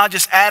God is not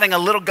just adding a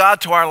little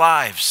God to our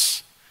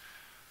lives.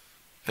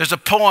 There's a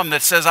poem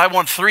that says, I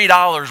want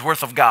 $3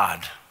 worth of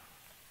God.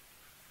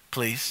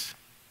 Please.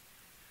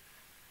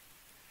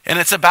 And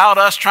it's about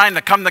us trying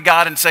to come to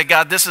God and say,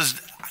 God,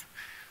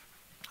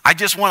 I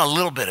just want a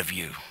little bit of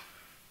you.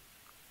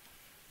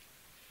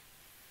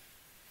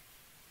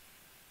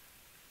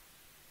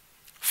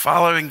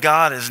 Following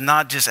God is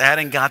not just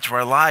adding God to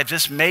our lives,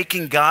 it's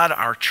making God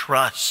our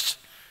trust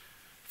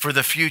for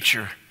the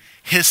future,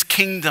 his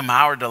kingdom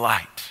our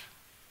delight.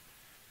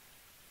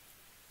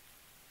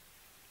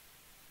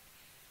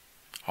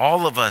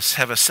 All of us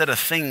have a set of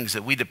things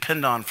that we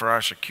depend on for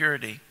our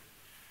security.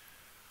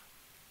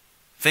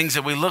 Things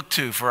that we look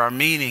to for our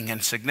meaning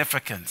and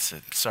significance.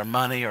 It's our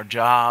money, our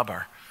job,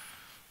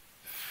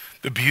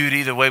 the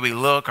beauty, the way we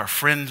look, our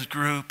friends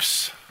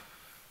groups.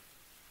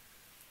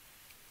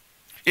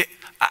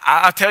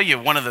 I'll tell you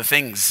one of the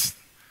things,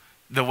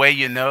 the way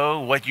you know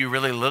what you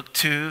really look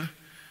to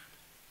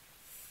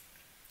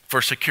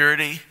for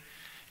security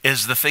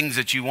is the things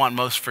that you want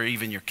most for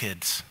even your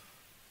kids.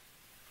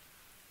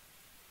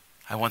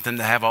 I want them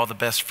to have all the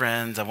best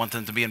friends. I want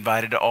them to be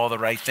invited to all the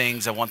right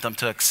things. I want them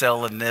to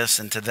excel in this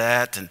and to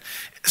that. And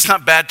it's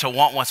not bad to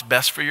want what's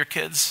best for your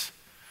kids.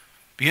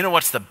 But you know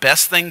what's the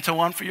best thing to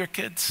want for your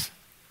kids?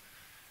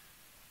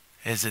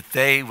 Is that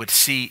they would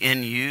see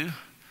in you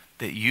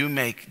that you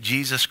make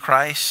Jesus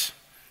Christ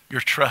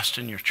your trust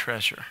and your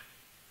treasure.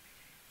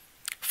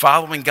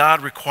 Following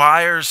God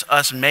requires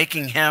us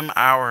making him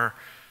our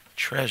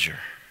treasure.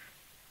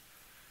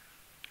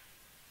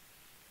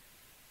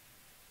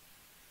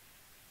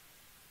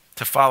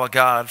 To follow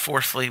God,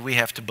 fourthly, we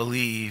have to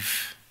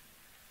believe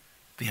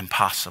the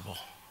impossible.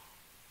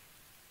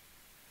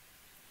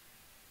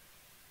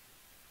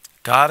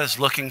 God is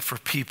looking for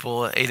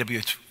people,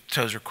 A.W.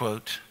 Tozer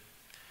quote,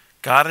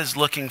 God is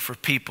looking for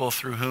people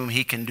through whom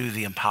he can do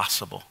the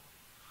impossible.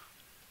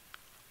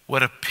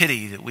 What a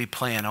pity that we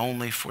plan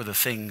only for the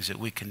things that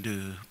we can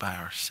do by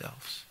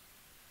ourselves.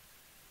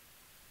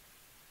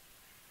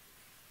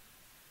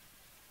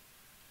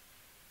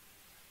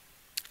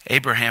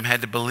 Abraham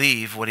had to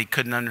believe what he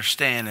couldn't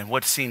understand and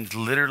what seemed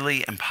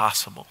literally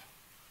impossible,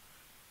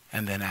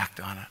 and then act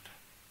on it.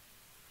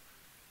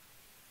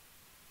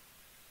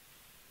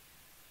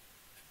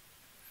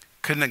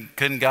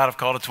 Couldn't God have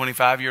called a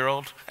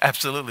 25-year-old?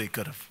 Absolutely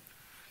could have.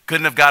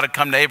 Couldn't have God have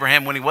come to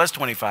Abraham when he was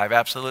 25?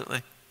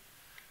 Absolutely.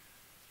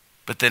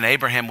 But then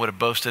Abraham would have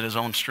boasted his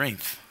own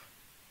strength.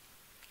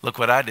 Look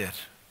what I did.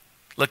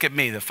 Look at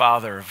me, the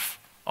father of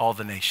all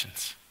the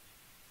nations.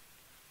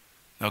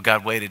 No,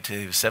 God waited till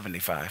he was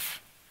 75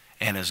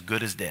 and as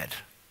good as dead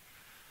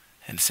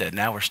and said,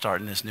 now we're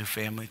starting this new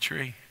family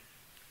tree.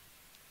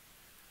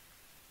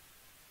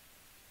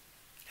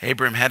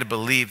 Abraham had to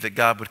believe that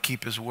God would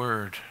keep his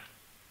word.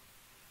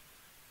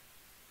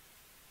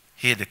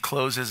 He had to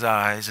close his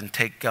eyes and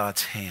take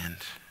God's hand.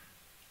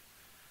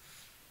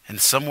 And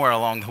somewhere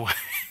along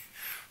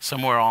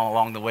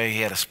the way,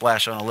 he had to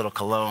splash on a little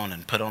cologne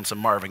and put on some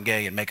Marvin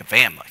Gaye and make a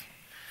family.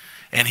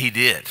 And he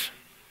did.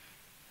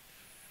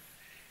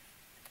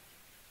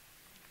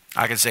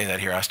 I can say that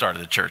here. I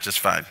started the church. It's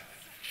fine.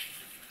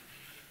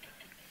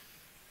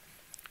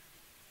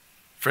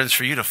 Friends,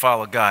 for you to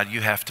follow God,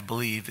 you have to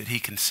believe that he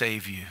can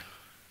save you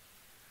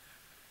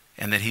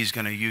and that he's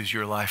going to use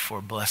your life for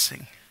a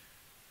blessing.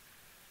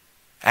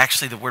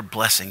 Actually, the word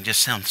blessing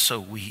just sounds so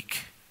weak.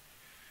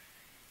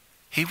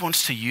 He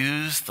wants to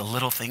use the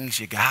little things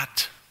you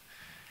got,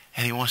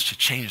 and he wants to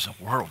change the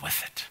world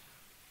with it.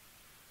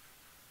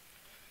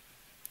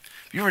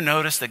 Have you ever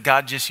noticed that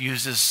God just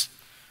uses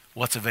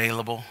what's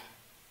available?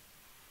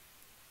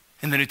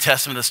 In the New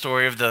Testament, the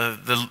story of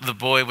the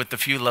boy with the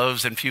few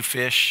loaves and few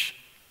fish.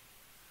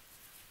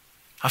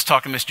 I was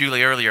talking to Miss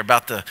Julie earlier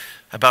about the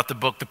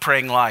book, The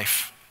Praying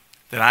Life,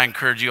 that I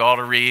encourage you all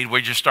to read.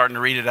 We're just starting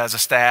to read it as a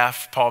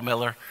staff, Paul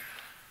Miller.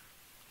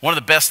 One of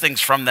the best things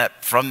from that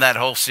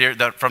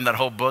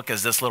whole book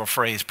is this little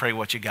phrase, pray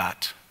what you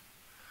got.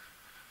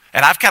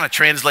 And I've kind of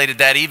translated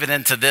that even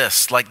into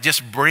this, like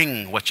just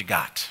bring what you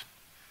got.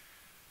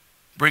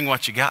 Bring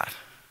what you got.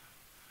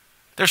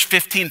 There's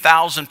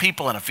 15,000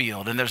 people in a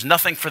field and there's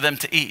nothing for them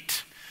to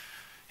eat.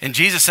 And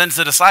Jesus sends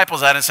the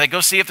disciples out and say,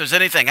 go see if there's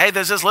anything. Hey,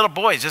 there's this little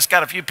boy. He's just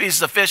got a few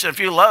pieces of fish and a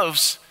few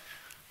loaves.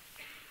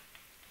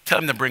 Tell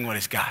him to bring what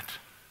he's got.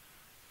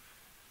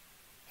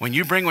 When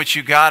you bring what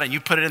you got and you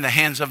put it in the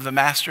hands of the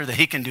master, that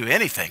he can do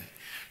anything.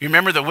 You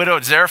remember the widow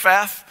at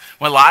Zarephath?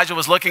 When Elijah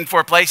was looking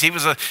for a place, he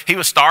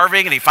was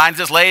starving and he finds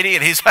this lady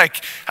and he's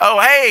like, oh,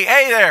 hey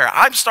there,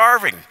 I'm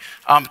starving.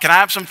 Can I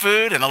have some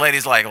food? And the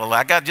lady's like, well,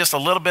 I got just a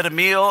little bit of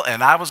meal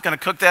and I was going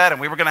to cook that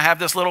and we were going to have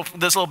this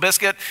little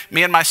biscuit,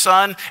 me and my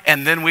son,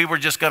 and then we were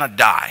just going to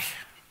die.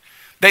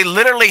 They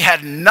literally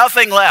had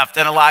nothing left.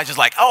 And Elijah's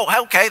like,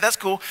 oh, okay, that's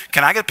cool.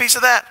 Can I get a piece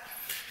of that?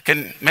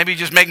 Can maybe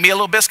just make me a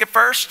little biscuit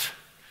first?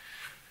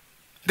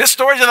 This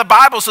story's in the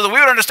Bible so that we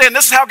would understand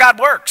this is how God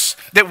works,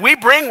 that we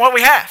bring what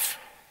we have.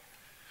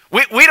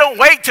 We don't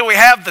wait till we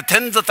have the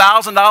tens of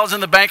thousands of dollars in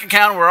the bank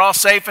account and we're all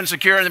safe and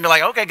secure and then be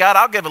like, okay, God,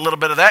 I'll give a little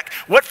bit of that.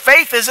 What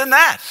faith is in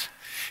that?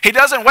 He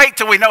doesn't wait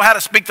till we know how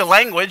to speak the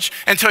language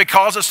until he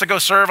calls us to go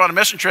serve on a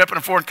mission trip in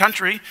a foreign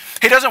country.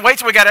 He doesn't wait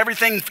till we got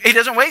everything. He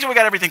doesn't wait till we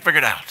got everything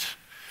figured out.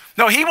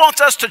 No, he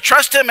wants us to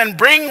trust him and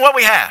bring what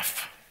we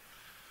have.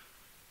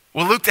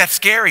 Well, Luke, that's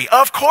scary.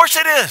 Of course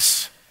it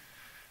is.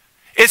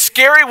 It's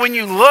scary when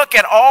you look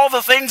at all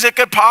the things that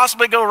could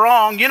possibly go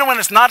wrong. You know when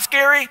it's not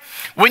scary?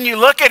 When you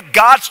look at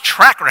God's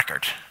track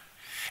record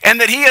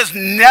and that he has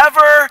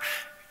never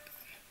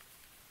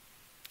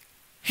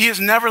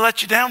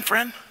let you down,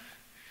 friend.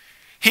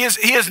 He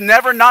has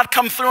never not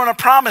come through on a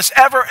promise.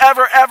 Ever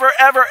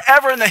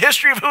in the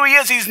history of who he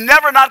is, he's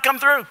never not come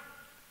through.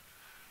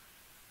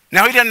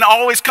 Now, he didn't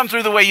always come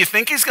through the way you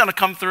think he's going to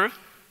come through.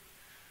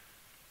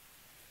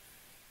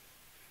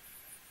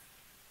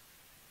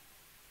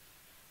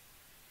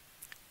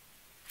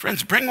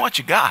 Friends, bring what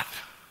you got.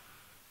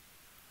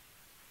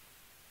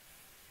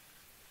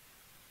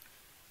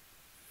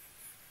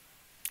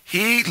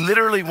 He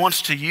literally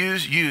wants to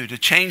use you to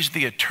change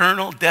the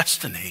eternal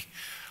destiny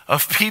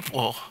of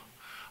people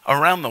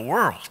around the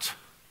world.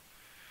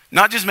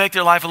 Not just make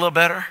their life a little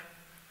better,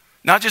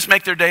 not just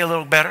make their day a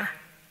little better.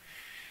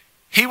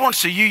 He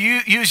wants to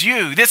use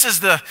you. This is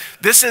the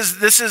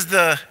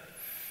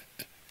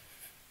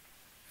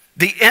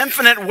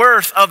infinite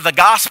worth of the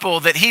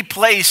gospel that he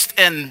placed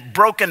in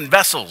broken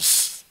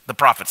vessels, the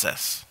prophet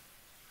says.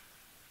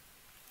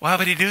 Why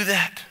would he do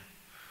that?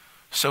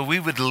 So we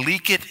would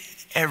leak it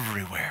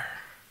everywhere.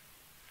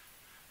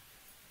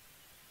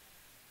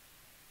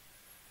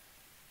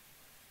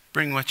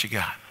 Bring what you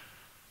got.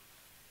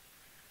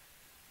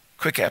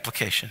 Quick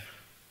application.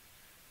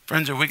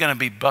 Friends, are we going to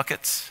be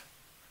buckets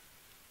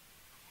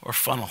or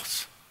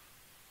funnels?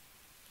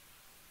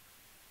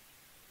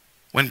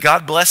 When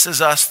God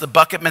blesses us, the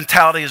bucket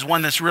mentality is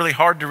one that's really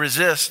hard to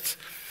resist.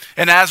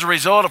 And as a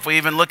result, if we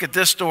even look at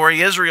this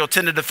story, Israel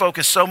tended to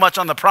focus so much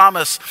on the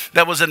promise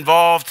that was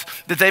involved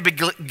that they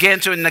began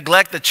to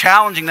neglect the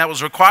challenging that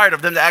was required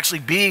of them to actually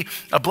be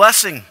a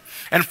blessing.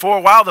 And for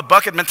a while, the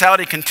bucket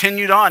mentality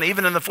continued on,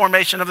 even in the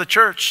formation of the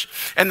church.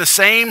 And the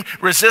same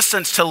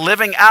resistance to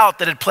living out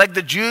that had plagued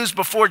the Jews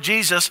before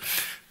Jesus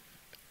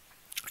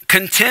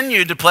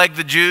continued to plague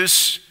the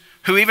Jews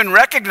who even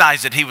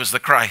recognized that he was the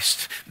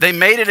Christ. They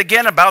made it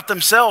again about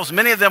themselves.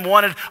 Many of them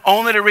wanted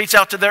only to reach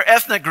out to their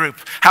ethnic group.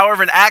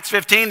 However, in Acts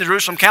 15, the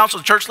Jerusalem Council,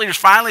 the church leaders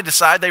finally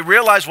decided, they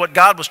realized what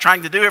God was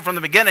trying to do here from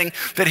the beginning,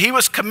 that he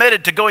was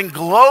committed to going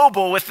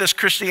global with this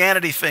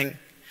Christianity thing.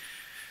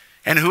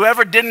 And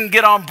whoever didn't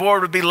get on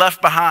board would be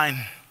left behind.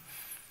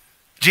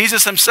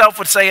 Jesus himself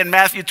would say in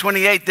Matthew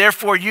 28,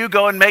 therefore you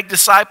go and make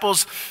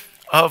disciples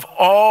of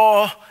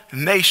all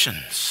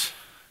nations.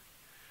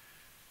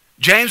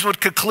 James would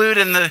conclude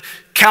in the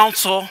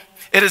council,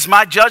 it is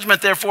my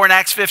judgment, therefore, in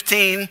Acts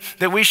 15,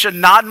 that we should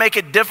not make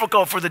it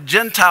difficult for the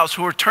Gentiles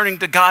who are turning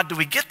to God. Do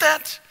we get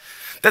that?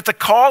 That the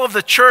call of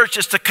the church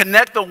is to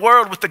connect the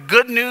world with the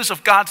good news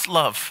of God's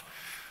love.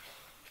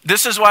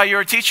 This is why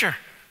you're a teacher.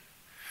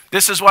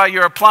 This is why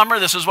you're a plumber.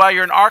 This is why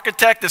you're an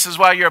architect. This is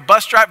why you're a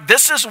bus driver.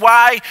 This is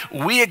why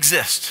we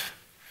exist.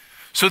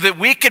 So that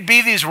we could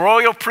be these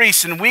royal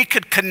priests and we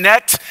could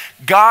connect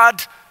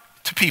God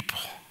to people.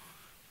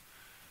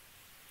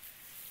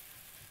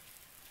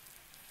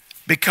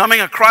 Becoming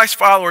a Christ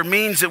follower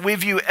means that we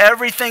view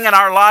everything in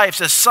our lives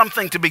as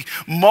something to be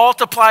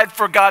multiplied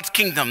for God's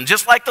kingdom,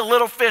 just like the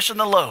little fish and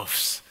the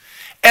loaves.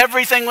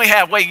 Everything we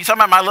have. Wait, you talking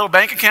about my little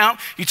bank account?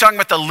 You talking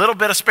about the little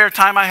bit of spare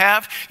time I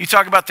have? You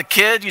talking about the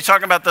kid? You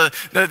talking about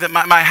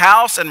my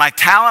house and my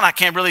talent? I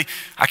can't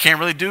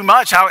really do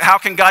much. How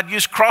can God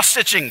use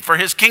cross-stitching for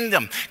his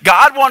kingdom?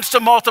 God wants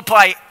to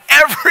multiply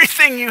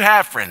everything you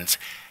have, friends.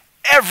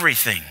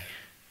 Everything.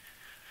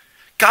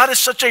 God is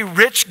such a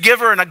rich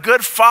giver and a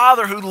good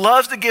father who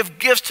loves to give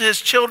gifts to his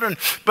children,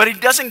 but he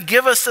doesn't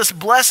give us this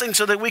blessing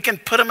so that we can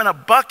put them in a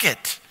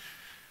bucket.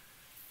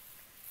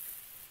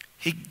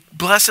 He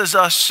blesses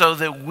us so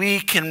that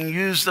we can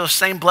use those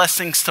same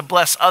blessings to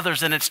bless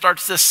others, and it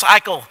starts this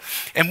cycle.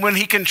 And when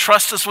he can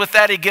trust us with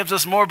that, he gives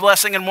us more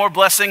blessing, and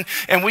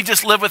we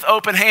just live with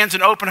open hands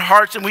and open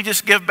hearts, and we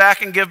just give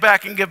back and give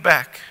back and give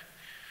back.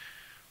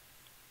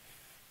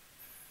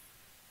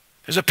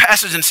 There's a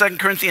passage in 2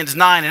 Corinthians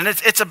 9, and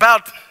it's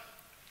about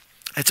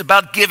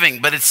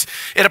giving, but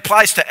it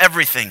applies to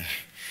everything.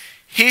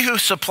 He who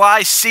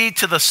supplies seed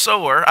to the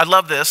sower, I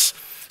love this,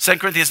 2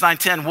 Corinthians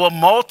 9:10,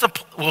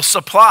 will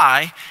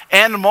supply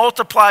and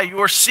multiply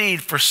your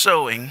seed for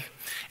sowing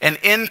and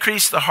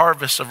increase the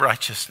harvest of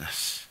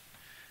righteousness.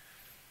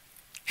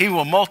 He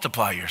will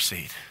multiply your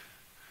seed.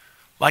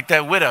 Like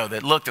that widow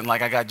that looked and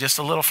like, I got just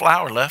a little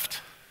flour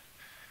left.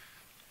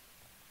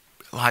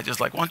 Elijah's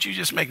like, why don't you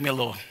just break me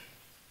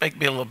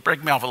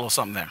off a little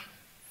something there.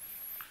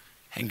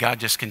 And God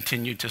just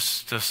continued to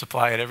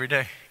supply it every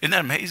day. Isn't that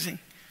amazing?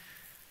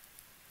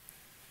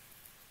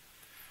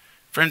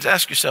 Friends,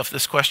 ask yourself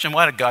this question.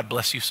 Why did God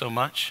bless you so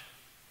much?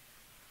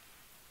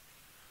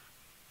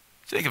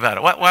 Think about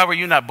it. Why were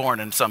you not born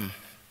in some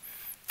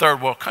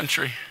third world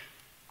country,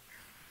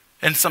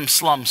 in some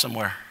slum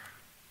somewhere,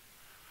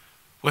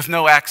 with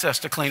no access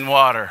to clean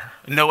water,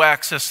 no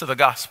access to the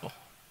gospel?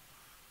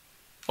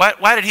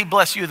 Why did he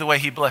bless you the way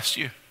he blessed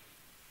you?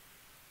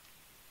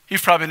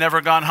 You've probably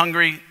never gone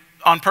hungry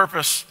on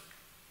purpose,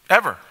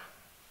 ever.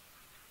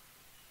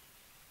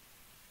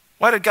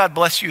 Why did God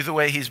bless you the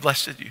way he's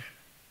blessed you?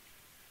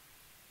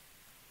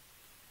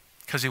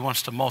 Because he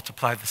wants to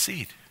multiply the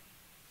seed.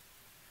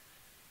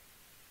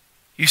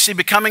 You see,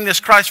 becoming this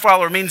Christ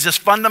follower means this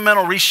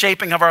fundamental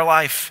reshaping of our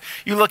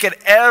life. You look at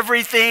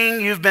everything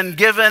you've been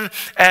given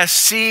as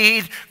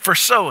seed for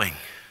sowing.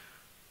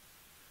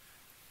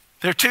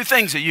 There are two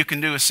things that you can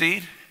do with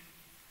seed.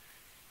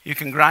 You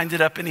can grind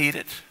it up and eat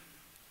it,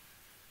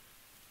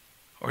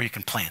 or you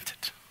can plant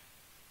it.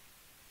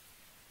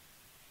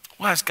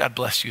 Why does God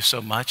bless you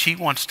so much? He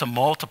wants to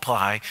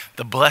multiply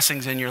the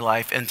blessings in your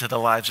life into the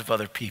lives of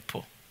other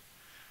people.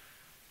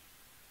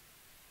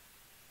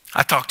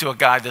 I talked to a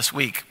guy this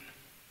week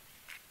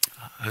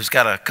who's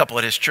got a couple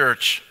at his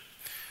church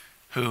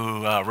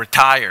who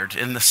retired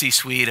in the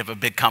C-suite of a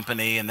big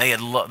company, and they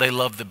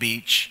loved the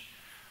beach.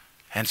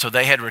 And so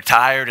they had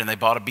retired, and they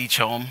bought a beach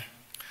home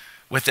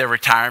with their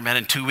retirement.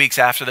 And 2 weeks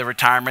after their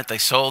retirement, they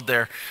sold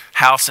their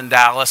house in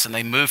Dallas, and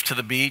they moved to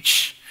the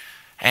beach.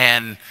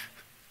 And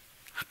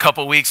a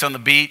couple weeks on the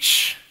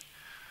beach,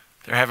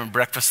 they're having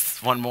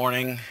breakfast one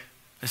morning,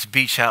 this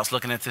beach house,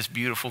 looking at this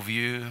beautiful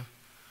view.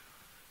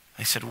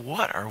 They said,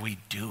 "What are we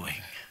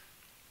doing?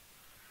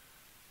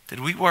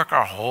 Did we work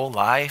our whole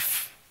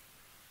life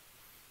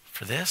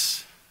for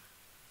this?"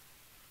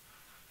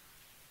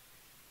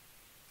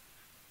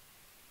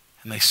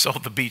 And they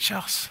sold the beach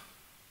house.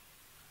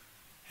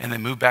 And they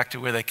moved back to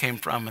where they came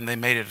from, and they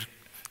made a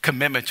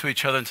commitment to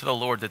each other and to the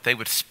Lord that they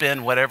would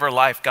spend whatever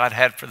life God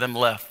had for them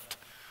left,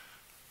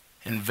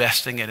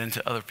 investing it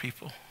into other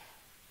people.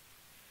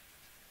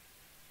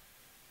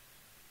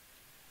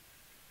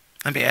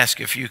 Let me ask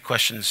you a few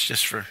questions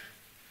just for,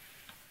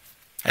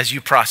 as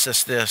you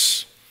process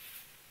this.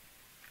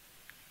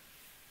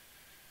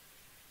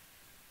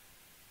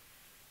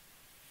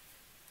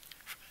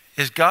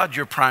 Is God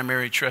your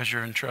primary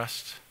treasure and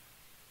trust?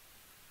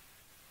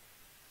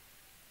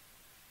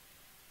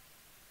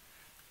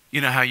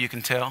 You know how you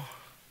can tell?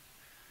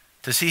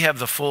 Does he have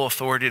the full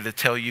authority to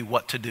tell you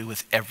what to do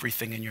with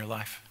everything in your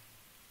life?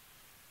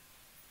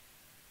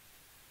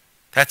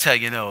 That's how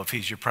you know if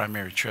he's your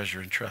primary treasure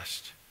and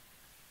trust.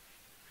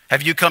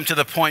 Have you come to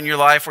the point in your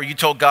life where you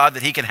told God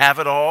that he can have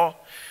it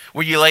all?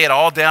 Where you lay it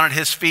all down at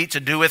his feet to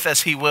do with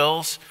as he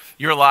wills?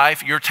 Your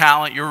life, your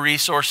talent, your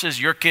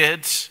resources, your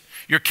kids'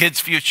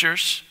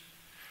 futures,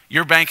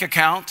 your bank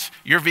account,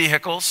 your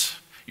vehicles,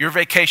 your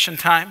vacation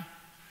time,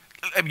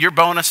 your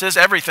bonuses,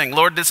 everything.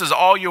 Lord, this is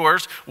all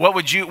yours. What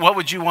would you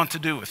want to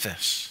do with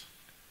this?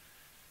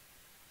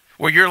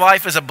 Where your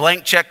life is a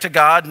blank check to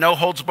God, no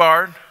holds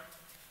barred.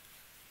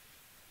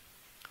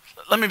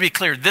 Let me be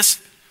clear.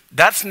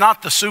 That's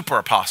not the super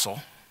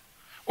apostle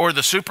or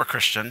the super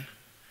Christian.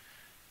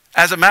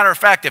 As a matter of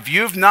fact, if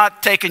you've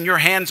not taken your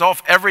hands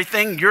off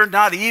everything, you're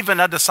not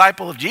even a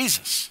disciple of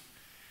Jesus.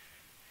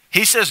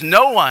 He says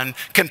no one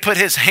can put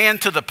his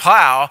hand to the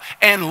plow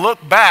and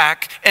look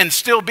back and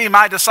still be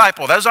my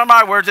disciple. Those are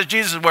my words, it's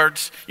Jesus'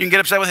 words. You can get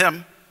upset with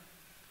him.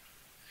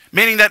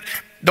 Meaning that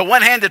the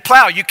one-handed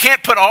plow, you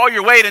can't put all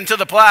your weight into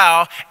the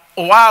plow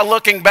while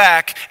looking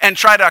back and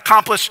try to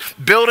accomplish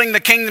building the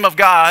kingdom of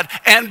God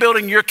and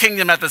building your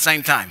kingdom at the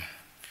same time.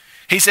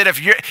 He said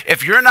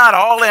if you're not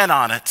all in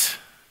on it,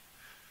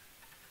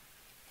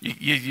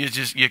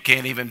 you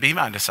can't even be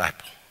my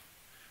disciple.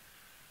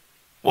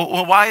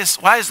 Well, why is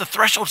the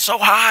threshold so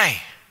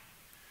high?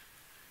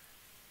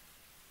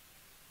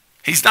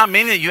 He's not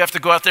meaning that you have to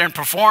go out there and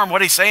perform.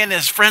 What he's saying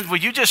is, friends, will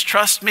you just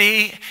trust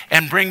me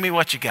and bring me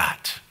what you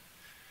got?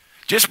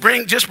 Just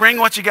bring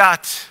what you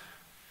got.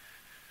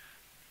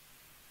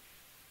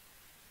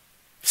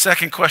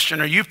 Second question,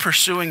 are you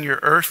pursuing your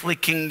earthly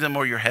kingdom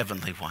or your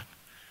heavenly one?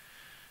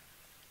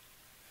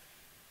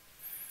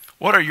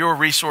 What are your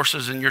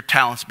resources and your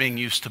talents being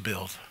used to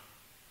build?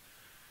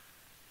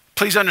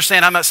 Please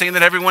understand, I'm not saying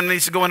that everyone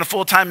needs to go into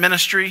full-time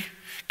ministry.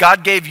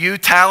 God gave you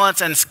talents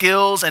and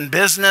skills and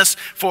business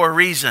for a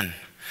reason.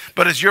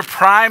 But is your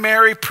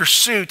primary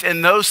pursuit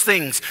in those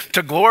things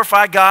to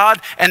glorify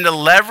God and to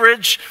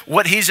leverage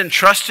what he's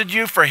entrusted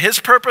you for his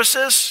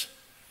purposes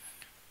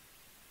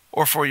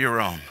or for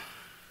your own?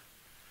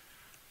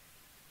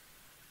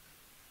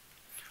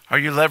 Are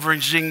you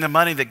leveraging the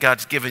money that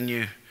God's given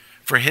you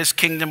for his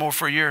kingdom or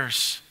for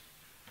yours?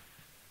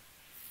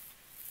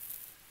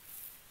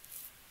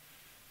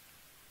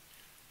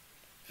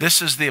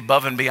 This is the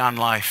above and beyond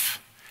life.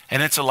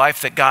 And it's a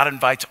life that God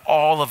invites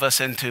all of us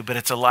into, but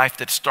it's a life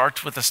that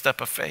starts with a step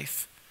of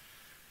faith.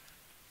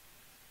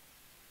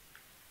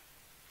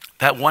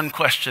 That one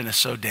question is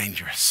so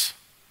dangerous.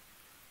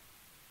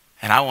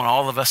 And I want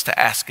all of us to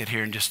ask it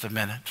here in just a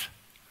minute.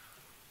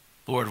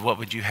 Lord, what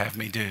would you have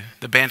me do?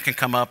 The band can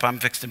come up. I'm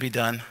fixing to be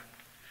done.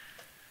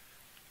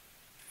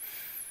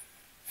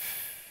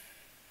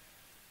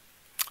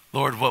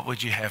 Lord, what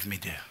would you have me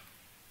do?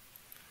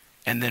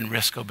 And then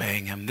risk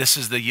obeying him. This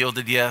is the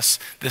yielded yes.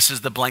 This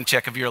is the blank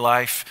check of your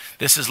life.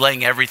 This is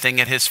laying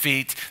everything at his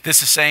feet.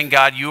 This is saying,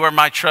 God, you are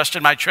my trust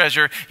and my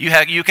treasure. You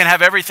can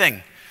have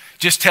everything.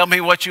 Just tell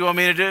me what you want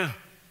me to do.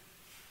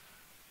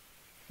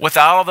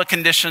 Without all the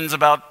conditions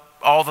about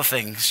all the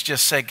things,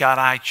 just say, God,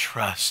 I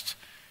trust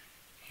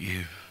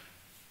you.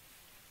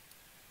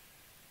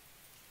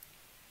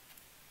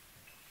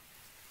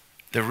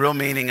 The real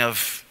meaning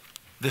of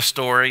this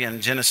story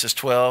in Genesis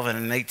 12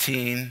 and in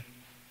 18,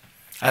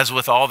 as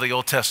with all the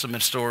Old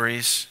Testament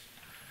stories,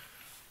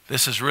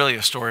 this is really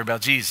a story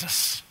about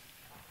Jesus.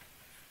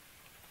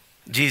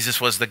 Jesus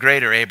was the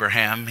greater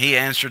Abraham. He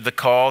answered the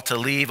call to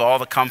leave all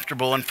the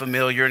comfortable and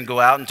familiar and go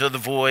out into the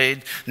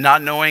void,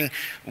 not knowing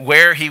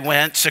where he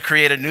went, to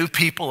create a new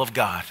people of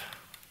God.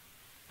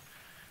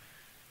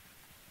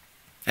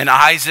 And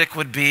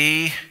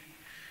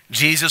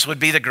Jesus would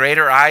be the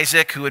greater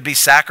Isaac, who would be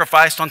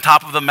sacrificed on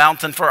top of the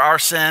mountain for our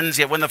sins.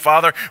 Yet when the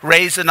Father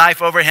raised the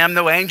knife over him,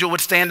 no angel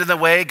would stand in the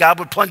way. God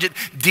would plunge it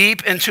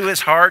deep into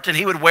his heart, and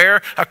he would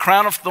wear a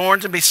crown of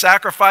thorns and be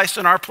sacrificed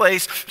in our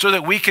place so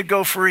that we could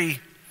go free.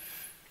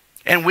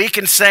 And we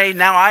can say,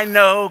 now I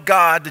know,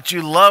 God, that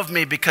you love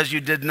me because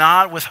you did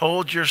not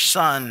withhold your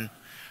son,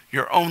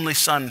 your only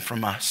son,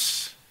 from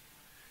us.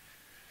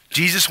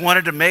 Jesus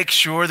wanted to make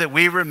sure that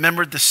we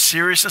remembered the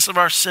seriousness of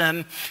our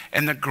sin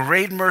and the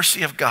great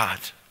mercy of God.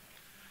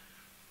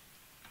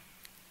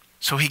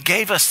 So he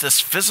gave us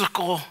this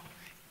physical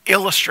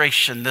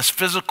illustration, this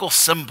physical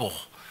symbol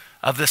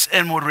of this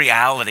inward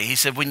reality. He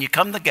said, when you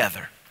come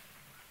together,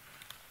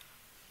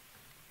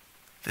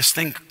 this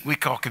thing we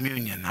call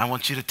communion, I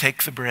want you to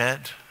take the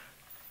bread,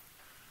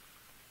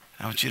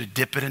 I want you to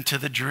dip it into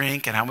the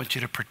drink, and I want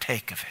you to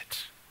partake of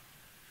it,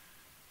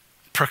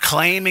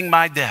 proclaiming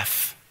my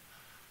death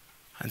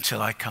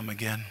until I come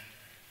again.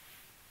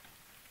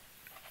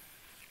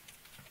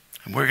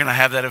 And we're going to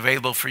have that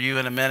available for you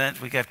in a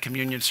minute. We got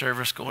communion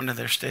service going to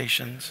their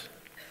stations.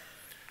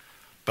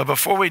 But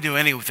before we do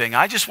anything,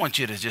 I just want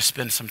you to just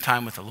spend some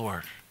time with the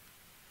Lord.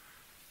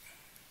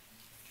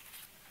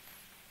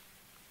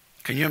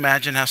 Can you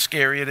imagine how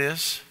scary it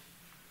is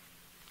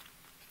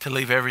to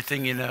leave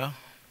everything you know,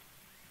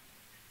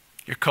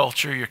 your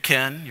culture, your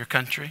kin, your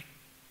country,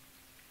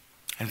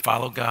 and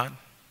follow God?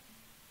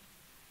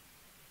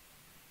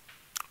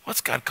 What's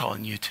God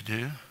calling you to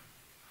do?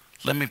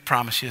 Let me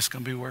promise you it's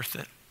going to be worth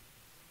it.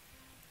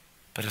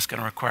 But it's going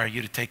to require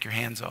you to take your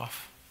hands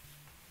off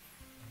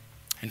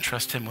and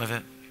trust him with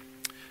it.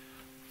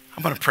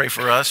 I'm going to pray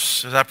for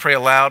us. As I pray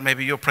aloud,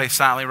 maybe you'll pray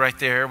silently right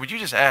there. Would you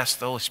just ask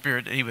the Holy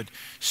Spirit that he would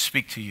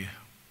speak to you?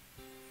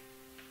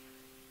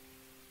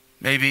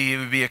 Maybe it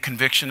would be a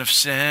conviction of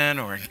sin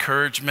or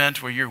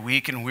encouragement where you're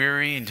weak and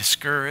weary and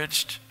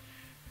discouraged.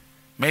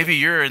 Maybe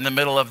you're in the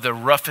middle of the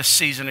roughest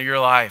season of your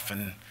life,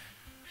 and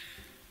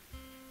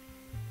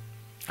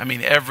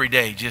every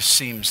day just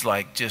seems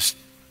like just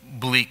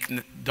bleak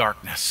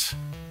darkness.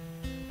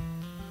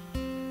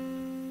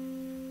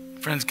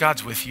 Friends,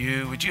 God's with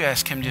you. Would you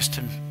ask him just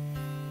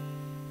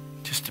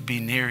to be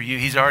near you?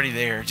 He's already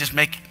there. Just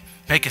make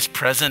his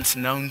presence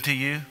known to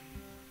you.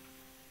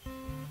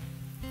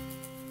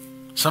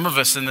 Some of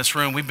us in this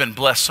room, we've been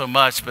blessed so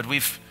much, but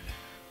we've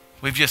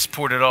just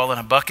poured it all in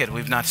a bucket.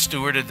 We've not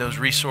stewarded those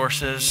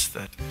resources,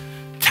 the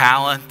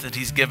talent that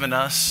he's given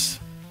us.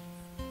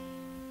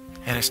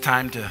 And it's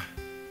time to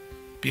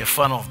be a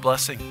funnel of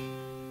blessing.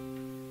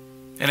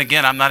 And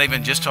again, I'm not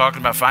even just talking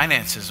about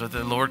finances. But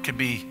the Lord could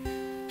be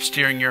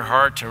steering your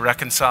heart to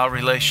reconcile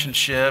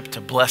relationship,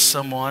 to bless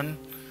someone.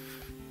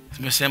 As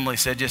Miss Emily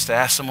said, just to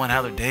ask someone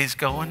how their day's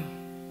going.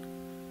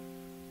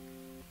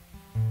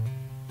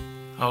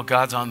 Oh,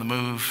 God's on the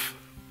move.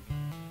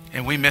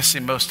 And we miss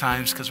him most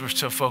times because we're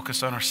so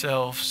focused on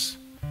ourselves.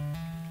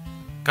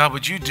 God,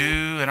 would you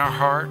do in our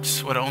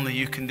hearts what only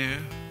you can do?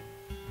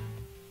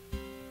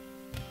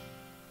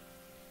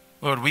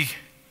 Lord, we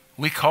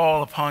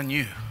call upon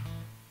you.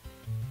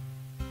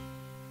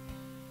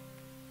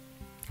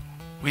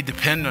 We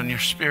depend on your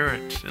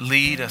Spirit to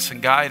lead us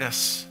and guide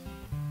us.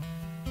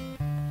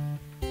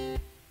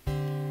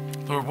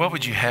 Lord, what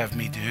would you have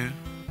me do?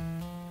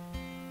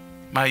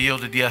 My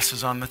yielded yes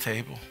is on the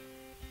table.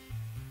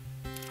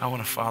 I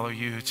want to follow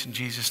you. It's in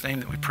Jesus' name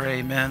that we pray,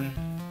 amen.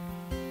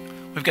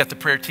 We've got the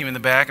prayer team in the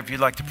back. If you'd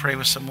like to pray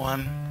with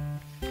someone,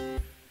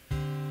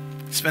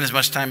 spend as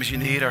much time as you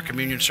need. Our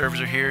communion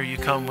servers are here. You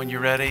come when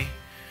you're ready.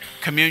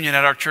 Communion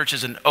at our church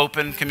is an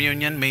open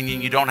communion,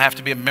 meaning you don't have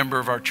to be a member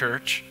of our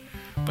church,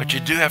 but you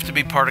do have to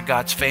be part of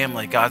God's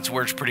family. God's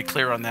word's pretty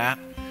clear on that.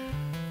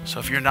 So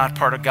if you're not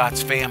part of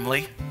God's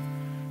family,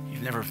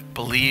 you've never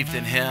believed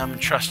in him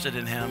and trusted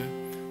in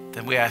him,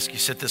 then we ask you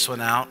sit this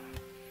one out.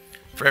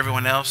 For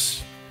everyone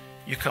else,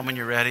 you come when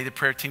you're ready. The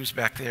prayer team's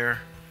back there.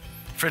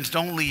 Friends,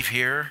 don't leave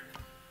here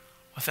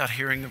without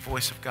hearing the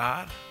voice of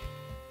God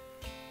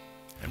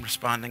and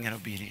responding in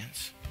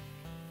obedience.